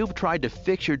 If you've tried to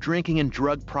fix your drinking and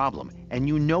drug problem and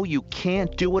you know you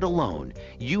can't do it alone,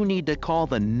 you need to call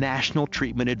the National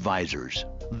Treatment Advisors.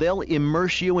 They'll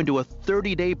immerse you into a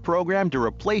 30-day program to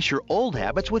replace your old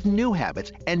habits with new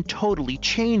habits and totally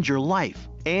change your life.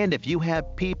 And if you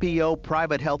have PPO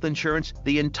private health insurance,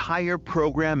 the entire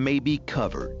program may be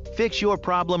covered. Fix your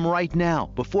problem right now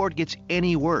before it gets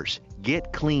any worse.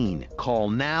 Get clean. Call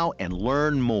now and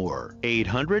learn more.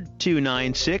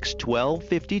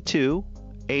 800-296-1252.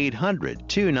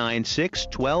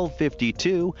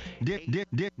 800-296-1252.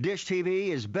 Dish TV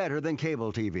is better than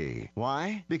cable TV.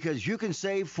 Why? Because you can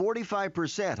save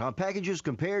 45% on packages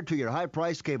compared to your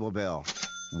high-priced cable bill.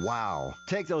 Wow.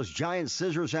 Take those giant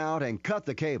scissors out and cut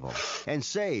the cable and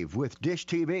save with Dish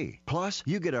TV. Plus,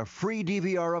 you get a free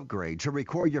DVR upgrade to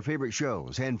record your favorite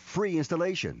shows and free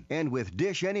installation. And with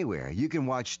Dish Anywhere, you can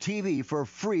watch TV for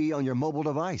free on your mobile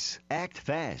device. Act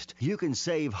fast. You can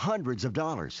save hundreds of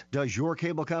dollars. Does your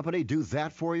cable company do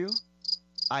that for you?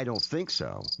 I don't think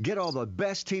so. Get all the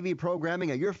best TV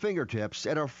programming at your fingertips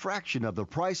at a fraction of the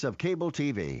price of cable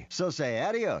TV. So say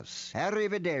adios,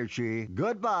 arrivederci,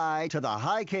 goodbye to the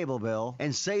high cable bill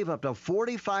and save up to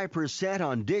 45%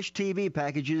 on Dish TV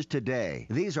packages today.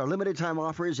 These are limited time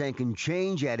offers and can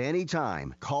change at any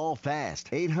time. Call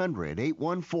fast.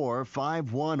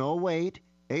 800-814-5108.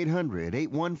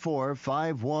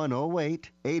 800-814-5108.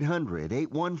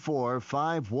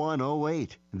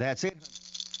 800-814-5108. That's it.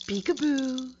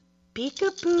 Peekaboo.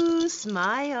 Peekaboo,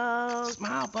 smile.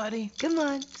 Smile, buddy. Come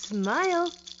on,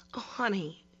 smile. Oh,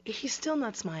 honey, he's still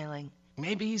not smiling.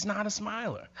 Maybe he's not a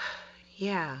smiler.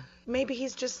 Yeah, maybe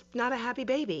he's just not a happy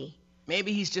baby.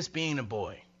 Maybe he's just being a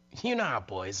boy. You know how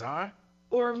boys are.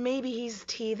 Or maybe he's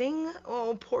teething.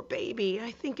 Oh, poor baby.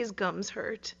 I think his gums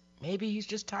hurt. Maybe he's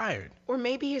just tired. Or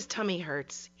maybe his tummy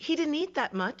hurts. He didn't eat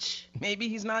that much. Maybe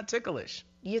he's not ticklish.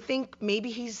 You think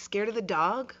maybe he's scared of the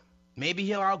dog? Maybe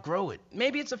he'll outgrow it.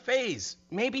 Maybe it's a phase.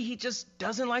 Maybe he just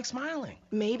doesn't like smiling.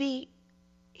 Maybe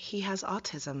he has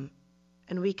autism,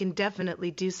 and we can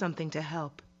definitely do something to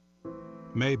help.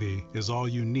 Maybe is all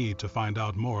you need to find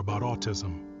out more about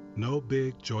autism. No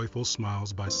big, joyful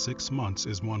smiles by 6 months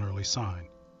is one early sign.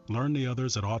 Learn the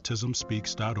others at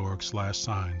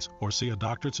autismspeaks.org/signs or see a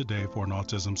doctor today for an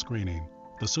autism screening.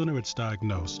 The sooner it's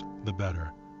diagnosed, the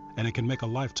better. And it can make a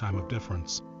lifetime of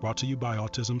difference. Brought to you by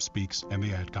Autism Speaks and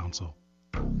the Ad Council.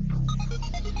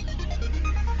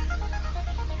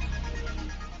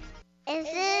 Is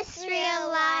this real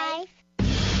life?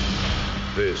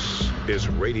 This is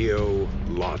Radio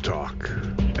Law Talk.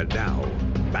 And now,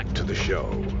 back to the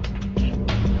show.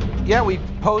 Yeah, we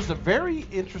posed a very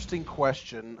interesting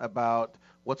question about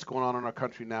what's going on in our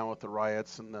country now with the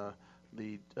riots and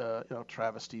the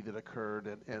travesty that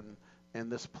occurred, and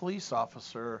this police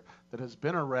officer that has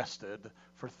been arrested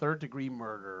for third-degree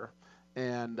murder.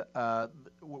 And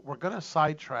we're going to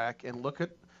sidetrack and look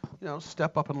at,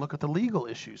 step up and look at the legal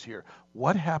issues here.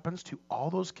 What happens to all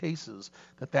those cases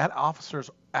that officer's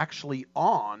actually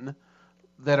on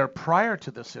that are prior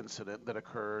to this incident that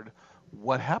occurred?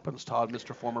 What happens, Todd,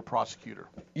 Mr. Former Prosecutor?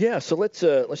 Yeah, so let's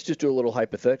just do a little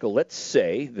hypothetical. Let's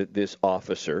say that this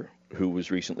officer who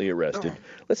was recently arrested,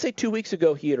 let's say 2 weeks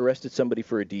ago he had arrested somebody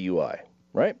for a DUI,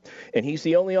 right? And he's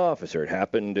the only officer. It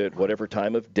happened at whatever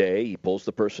time of day. He pulls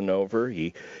the person over.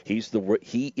 He is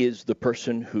the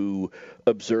person who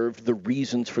observed the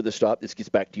reasons for the stop. This gets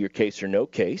back to your case or no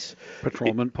case.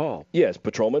 Patrolman Paul. Yes,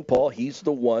 Patrolman Paul. He's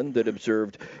the one that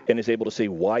observed and is able to say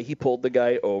why he pulled the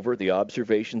guy over, the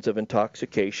observations of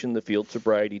intoxication, the field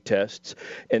sobriety tests,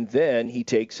 and then he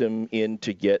takes him in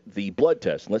to get the blood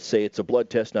test. And let's say it's a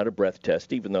blood test, not a breath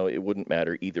test, even though it wouldn't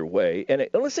matter either way. And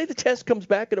let's say the test comes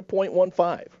back at a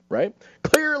 0.15, right?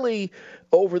 Clearly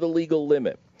over the legal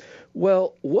limit.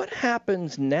 Well, what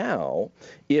happens now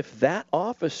if that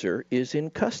officer is in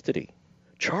custody,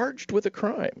 charged with a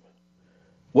crime?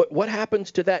 What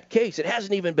happens to that case? It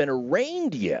hasn't even been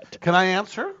arraigned yet. Can I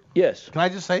answer? Yes. Can I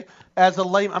just say, as a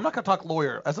layman, I'm not going to talk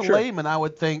lawyer. As a layman, I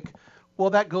would think, well,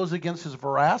 that goes against his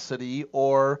veracity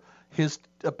or his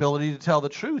ability to tell the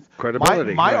truth.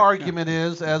 Credibility. My argument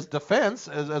is, as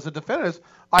a defendant,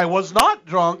 I was not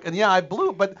drunk, and I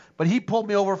blew, but he pulled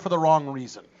me over for the wrong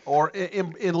reason, or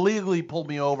illegally pulled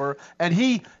me over, and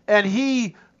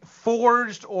he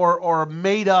forged or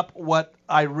made up what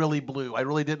I really blew. I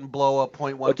really didn't blow a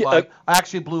 0.15. I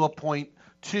actually blew a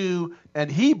 0.2, and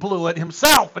he blew it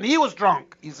himself, and he was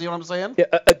drunk. You see what I'm saying?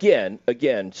 Yeah,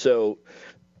 again, so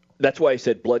that's why I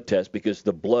said blood test, because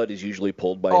the blood is usually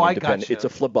pulled by an independent. It's a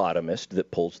phlebotomist that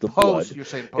pulls the blood. You're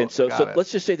saying post. And so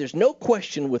let's just say there's no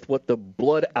question with what the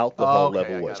blood alcohol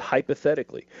level was,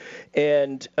 hypothetically.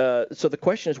 And so the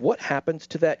question is, what happens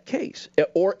to that case?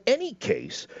 Or any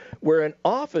case where an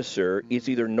officer is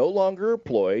either no longer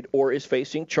employed or is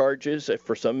facing charges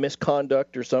for some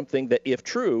misconduct or something that, if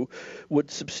true,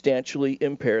 would substantially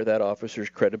impair that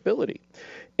officer's credibility.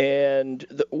 And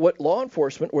what law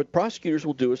enforcement, what prosecutors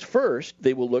will do is first,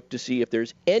 they will look to see if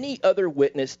there's any other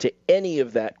witness to any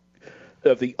of that,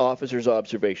 of the officer's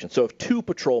observation. So if two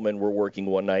patrolmen were working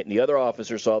one night and the other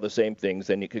officer saw the same things,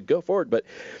 then you could go forward. But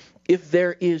if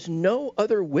there is no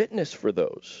other witness for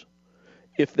those,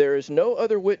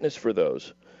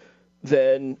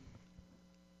 then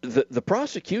the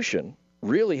prosecution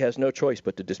really has no choice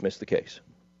but to dismiss the case.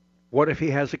 What if he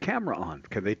has a camera on?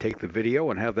 Can they take the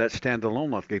video and have that stand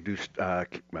alone like they do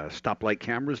stoplight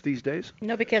cameras these days?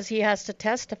 No, because he has to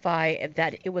testify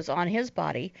that it was on his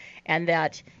body and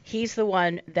that he's the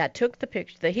one that took the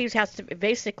picture. That he has to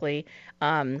basically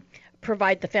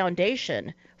provide the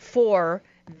foundation for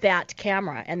that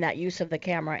camera and that use of the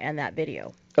camera and that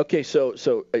video. Okay, so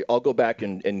I'll go back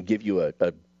and give you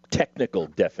a technical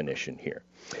definition here.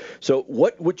 So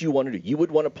what would you want to do? You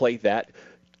would want to play that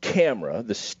camera,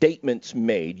 the statements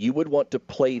made, you would want to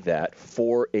play that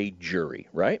for a jury,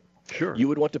 right? Sure. You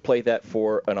would want to play that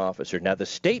for an officer. Now, the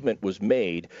statement was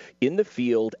made in the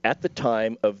field at the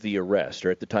time of the arrest or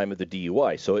at the time of the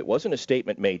DUI. So it wasn't a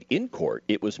statement made in court.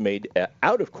 It was made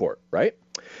out of court, right?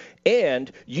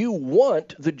 And you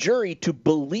want the jury to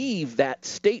believe that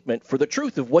statement for the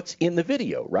truth of what's in the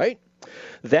video, right?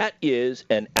 That is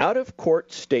an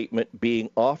out-of-court statement being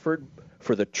offered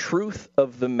for the truth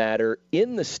of the matter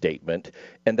in the statement,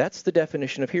 and that's the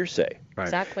definition of hearsay. Right.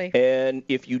 Exactly. And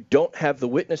if you don't have the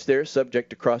witness there subject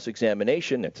to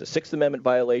cross-examination, it's a Sixth Amendment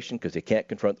violation because they can't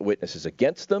confront the witnesses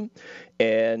against them,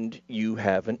 and you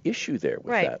have an issue there with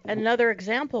right. that. Another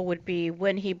example would be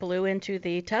when he blew into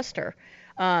the tester.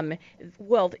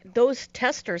 Well, those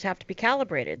testers have to be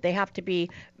calibrated. They have to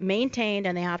be maintained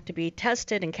and they have to be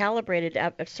tested and calibrated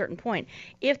at a certain point.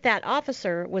 If that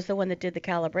officer was the one that did the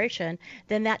calibration,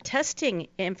 then that testing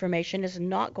information is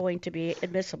not going to be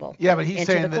admissible. Yeah, but he's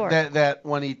saying that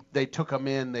when they took him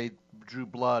in, they drew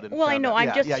blood. And well, I know.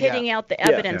 I'm just hitting out the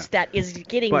evidence that is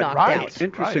getting knocked out.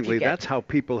 Interestingly, that's how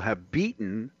people have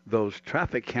beaten those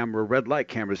traffic camera, red light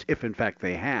cameras, if in fact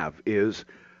they have, is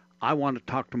I want to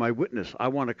talk to my witness. I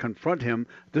want to confront him.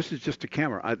 This is just a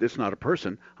camera. It's not a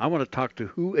person. I want to talk to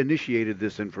who initiated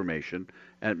this information.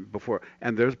 And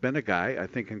there's been a guy, I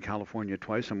think in California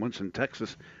twice and once in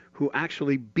Texas, who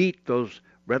actually beat those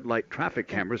red light traffic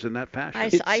cameras in that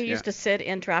fashion. I used to sit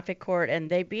in traffic court, and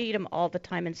they beat them all the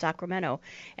time in Sacramento,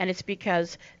 and it's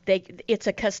because it's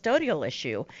a custodial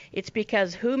issue. It's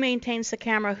because who maintains the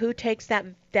camera, who takes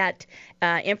that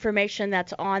information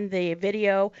that's on the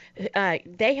video,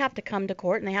 they have to come to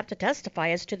court and they have to testify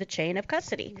as to the chain of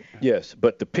custody. Yes,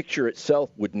 but the picture itself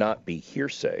would not be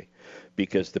hearsay,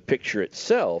 because the picture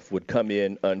itself would come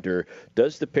in under,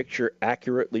 does the picture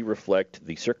accurately reflect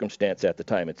the circumstance at the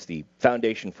time? It's the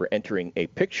foundation for entering a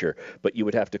picture, but you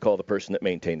would have to call the person that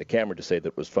maintained the camera to say that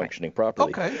it was functioning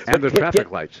properly. Okay. And the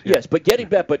traffic lights. Yes, but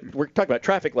we're talking about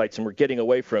traffic lights and we're getting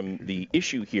away from the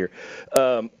issue here.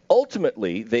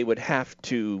 Ultimately, they would have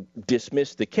to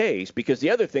dismiss the case, because the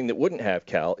other thing that wouldn't have,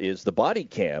 Cal, is the body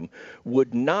cam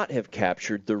would not have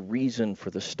captured the reason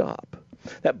for the stop.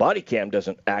 That body cam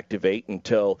doesn't activate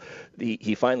until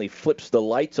he finally flips the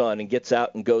lights on and gets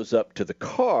out and goes up to the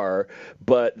car,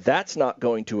 but that's not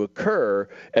going to occur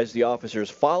as the officer is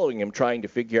following him trying to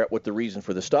figure out what the reason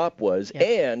for the stop was. Yes.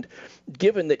 And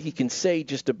given that he can say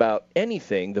just about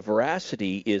anything, the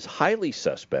veracity is highly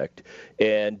suspect,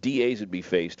 and DAs would be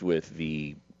faced with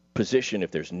the position, if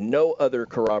there's no other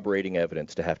corroborating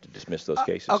evidence, to have to dismiss those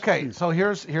cases. Okay, so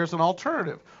here's an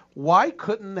alternative. Why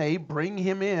couldn't they bring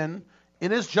him in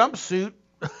his jumpsuit,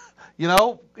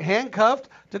 handcuffed,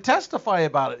 to testify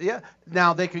about it? Yeah.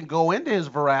 Now, they can go into his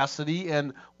veracity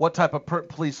and what type of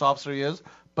police officer he is,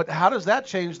 but how does that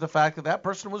change the fact that that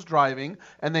person was driving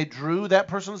and they drew that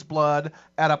person's blood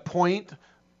at a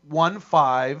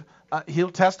 .15?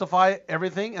 He'll testify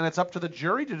everything, and it's up to the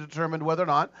jury to determine whether or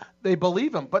not they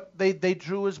believe him. But they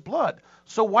drew his blood.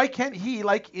 So why can't he,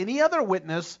 like any other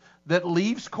witness that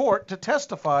leaves court to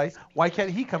testify, why can't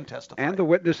he come testify? And the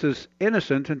witness is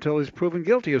innocent until he's proven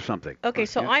guilty of something. Okay,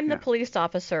 so I'm the police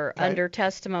officer under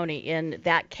testimony in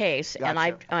that case, and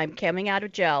I'm coming out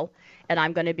of jail, and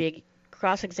I'm going to be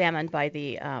cross-examined by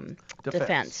the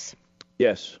defense.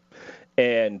 Yes.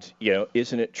 And,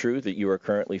 isn't it true that you are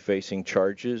currently facing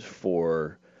charges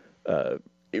for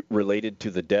related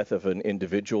to the death of an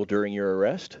individual during your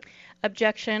arrest?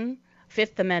 Objection.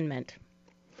 Fifth Amendment.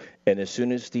 And as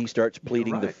soon as he starts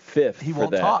pleading the fifth he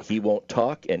won't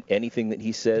talk, and anything that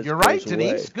he says You're right, goes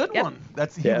Denise. away. Good one.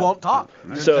 He won't talk.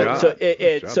 So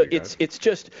it's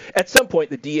just, at some point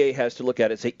the DA has to look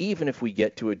at it and say, even if we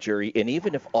get to a jury, and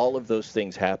even if all of those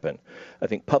things happen, I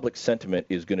think public sentiment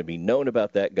is going to be known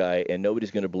about that guy, and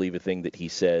nobody's going to believe a thing that he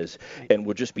says, and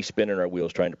we'll just be spinning our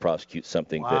wheels trying to prosecute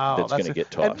something that's going to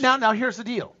get tossed. And now here's the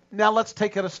deal. Now let's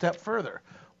take it a step further.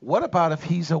 What about if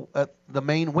he's the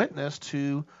main witness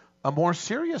to a more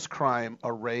serious crime,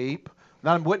 a rape?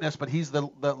 Not a witness, but he's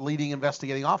the leading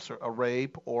investigating officer. A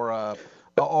rape or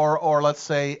let's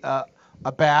say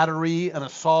a battery, an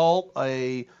assault,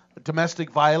 a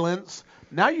domestic violence.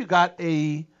 Now you got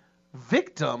a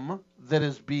victim that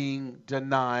is being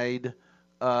denied.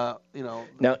 Now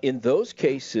in those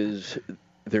cases,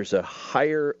 there's a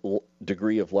higher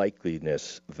degree of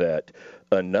likeliness that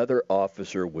another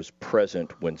officer was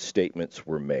present when statements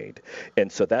were made.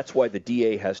 And so that's why the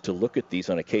DA has to look at these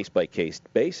on a case-by-case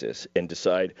basis and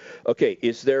decide, okay,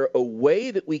 is there a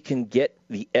way that we can get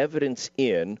the evidence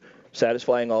in,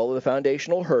 satisfying all of the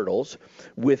foundational hurdles,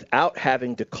 without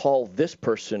having to call this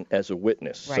person as a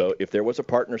witness? Right. So if there was a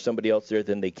partner, somebody else there,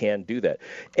 then they can do that.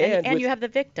 And you have the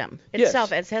victim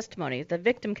itself as testimony. The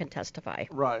victim can testify.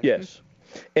 Right. Yes.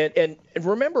 And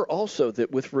remember also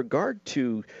that with regard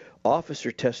to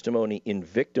officer testimony in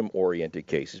victim-oriented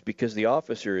cases, because the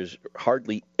officer is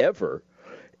hardly ever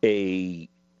a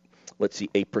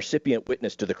percipient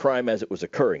witness to the crime as it was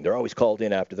occurring. They're always called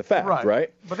in after the fact,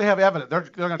 right? But they have evidence. They're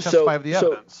going to testify of the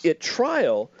evidence. So at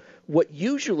trial, what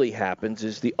usually happens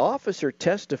is the officer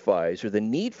testifies, or the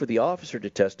need for the officer to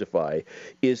testify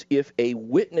is if a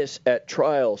witness at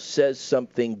trial says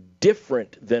something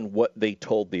different than what they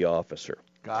told the officer.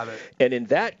 Got it. And in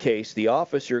that case, the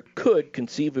officer could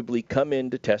conceivably come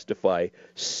in to testify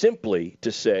simply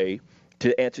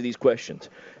to answer these questions.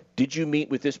 Did you meet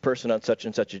with this person on such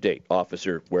and such a date?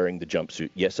 Officer wearing the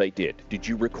jumpsuit. Yes, I did. Did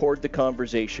you record the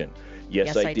conversation?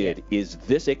 Yes, I did. Is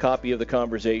this a copy of the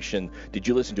conversation? Did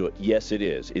you listen to it? Yes, it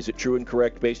is. Is it true and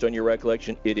correct based on your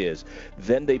recollection? It is.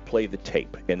 Then they play the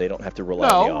tape, and they don't have to rely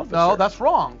on the officer. No, that's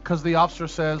wrong, because the officer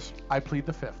says, I plead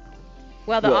the fifth.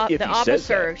 Well, the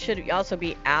officer should also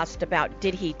be asked about,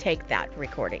 did he take that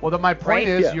recording? Well, then my point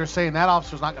is, you're saying that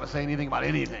officer's not going to say anything about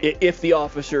anything. If the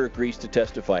officer agrees to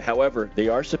testify. However, they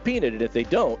are subpoenaed, and if they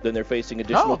don't, then they're facing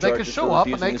additional charges. No, they could show up,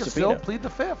 and they could still plead the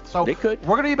fifth. So they could.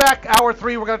 We're going to be back hour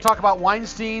 3. We're going to talk about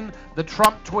Weinstein, the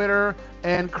Trump Twitter,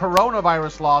 and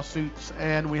coronavirus lawsuits.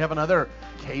 And we have another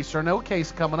case or no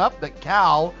case coming up that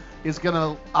Cal is going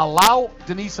to allow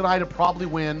Denise and I to probably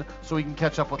win so we can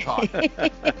catch up with Todd.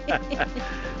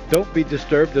 Don't be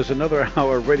disturbed. There's another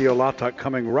hour of Radio Law Talk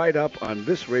coming right up on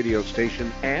this radio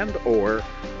station and or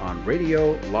on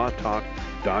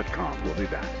RadioLawTalk.com. We'll be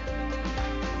back.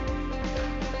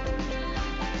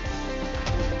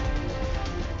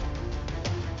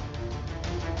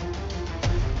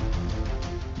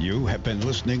 You have been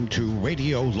listening to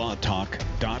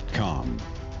RadioLawTalk.com,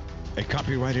 a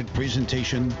copyrighted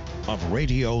presentation of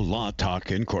Radio Law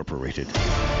Talk Incorporated.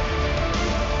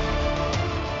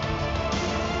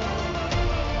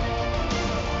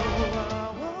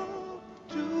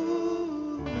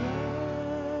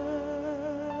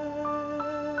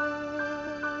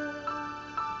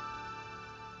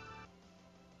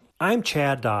 I'm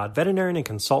Chad Dodd, veterinarian and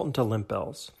consultant to Limp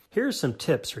Bells. Here are some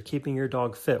tips for keeping your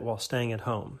dog fit while staying at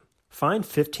home. Find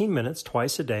 15 minutes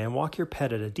twice a day and walk your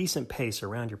pet at a decent pace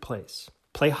around your place.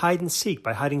 Play hide and seek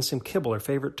by hiding some kibble or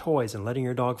favorite toys and letting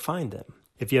your dog find them.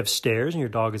 If you have stairs and your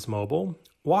dog is mobile,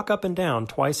 walk up and down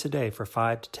twice a day for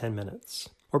 5 to 10 minutes.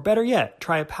 Or better yet,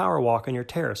 try a power walk on your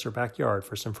terrace or backyard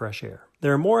for some fresh air.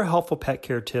 There are more helpful pet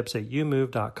care tips at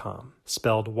youmove.com,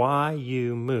 spelled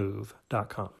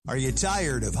YOUMove.com. Are you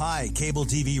tired of high cable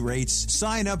TV rates?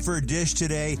 Sign up for Dish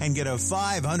today and get a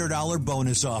 $500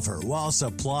 bonus offer while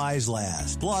supplies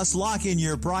last. Plus, lock in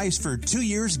your price for 2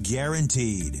 years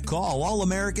guaranteed. Call All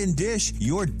American Dish,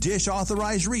 your Dish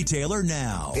authorized retailer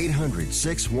now.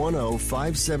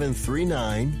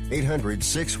 800-610-5739.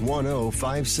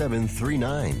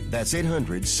 800-610-5739. That's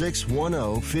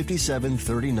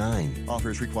 800-610-5739.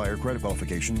 Offers require credit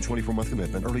qualification, 24-month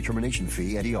commitment, early termination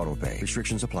fee, and e-auto pay.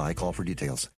 Restrictions apply. Call for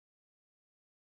details.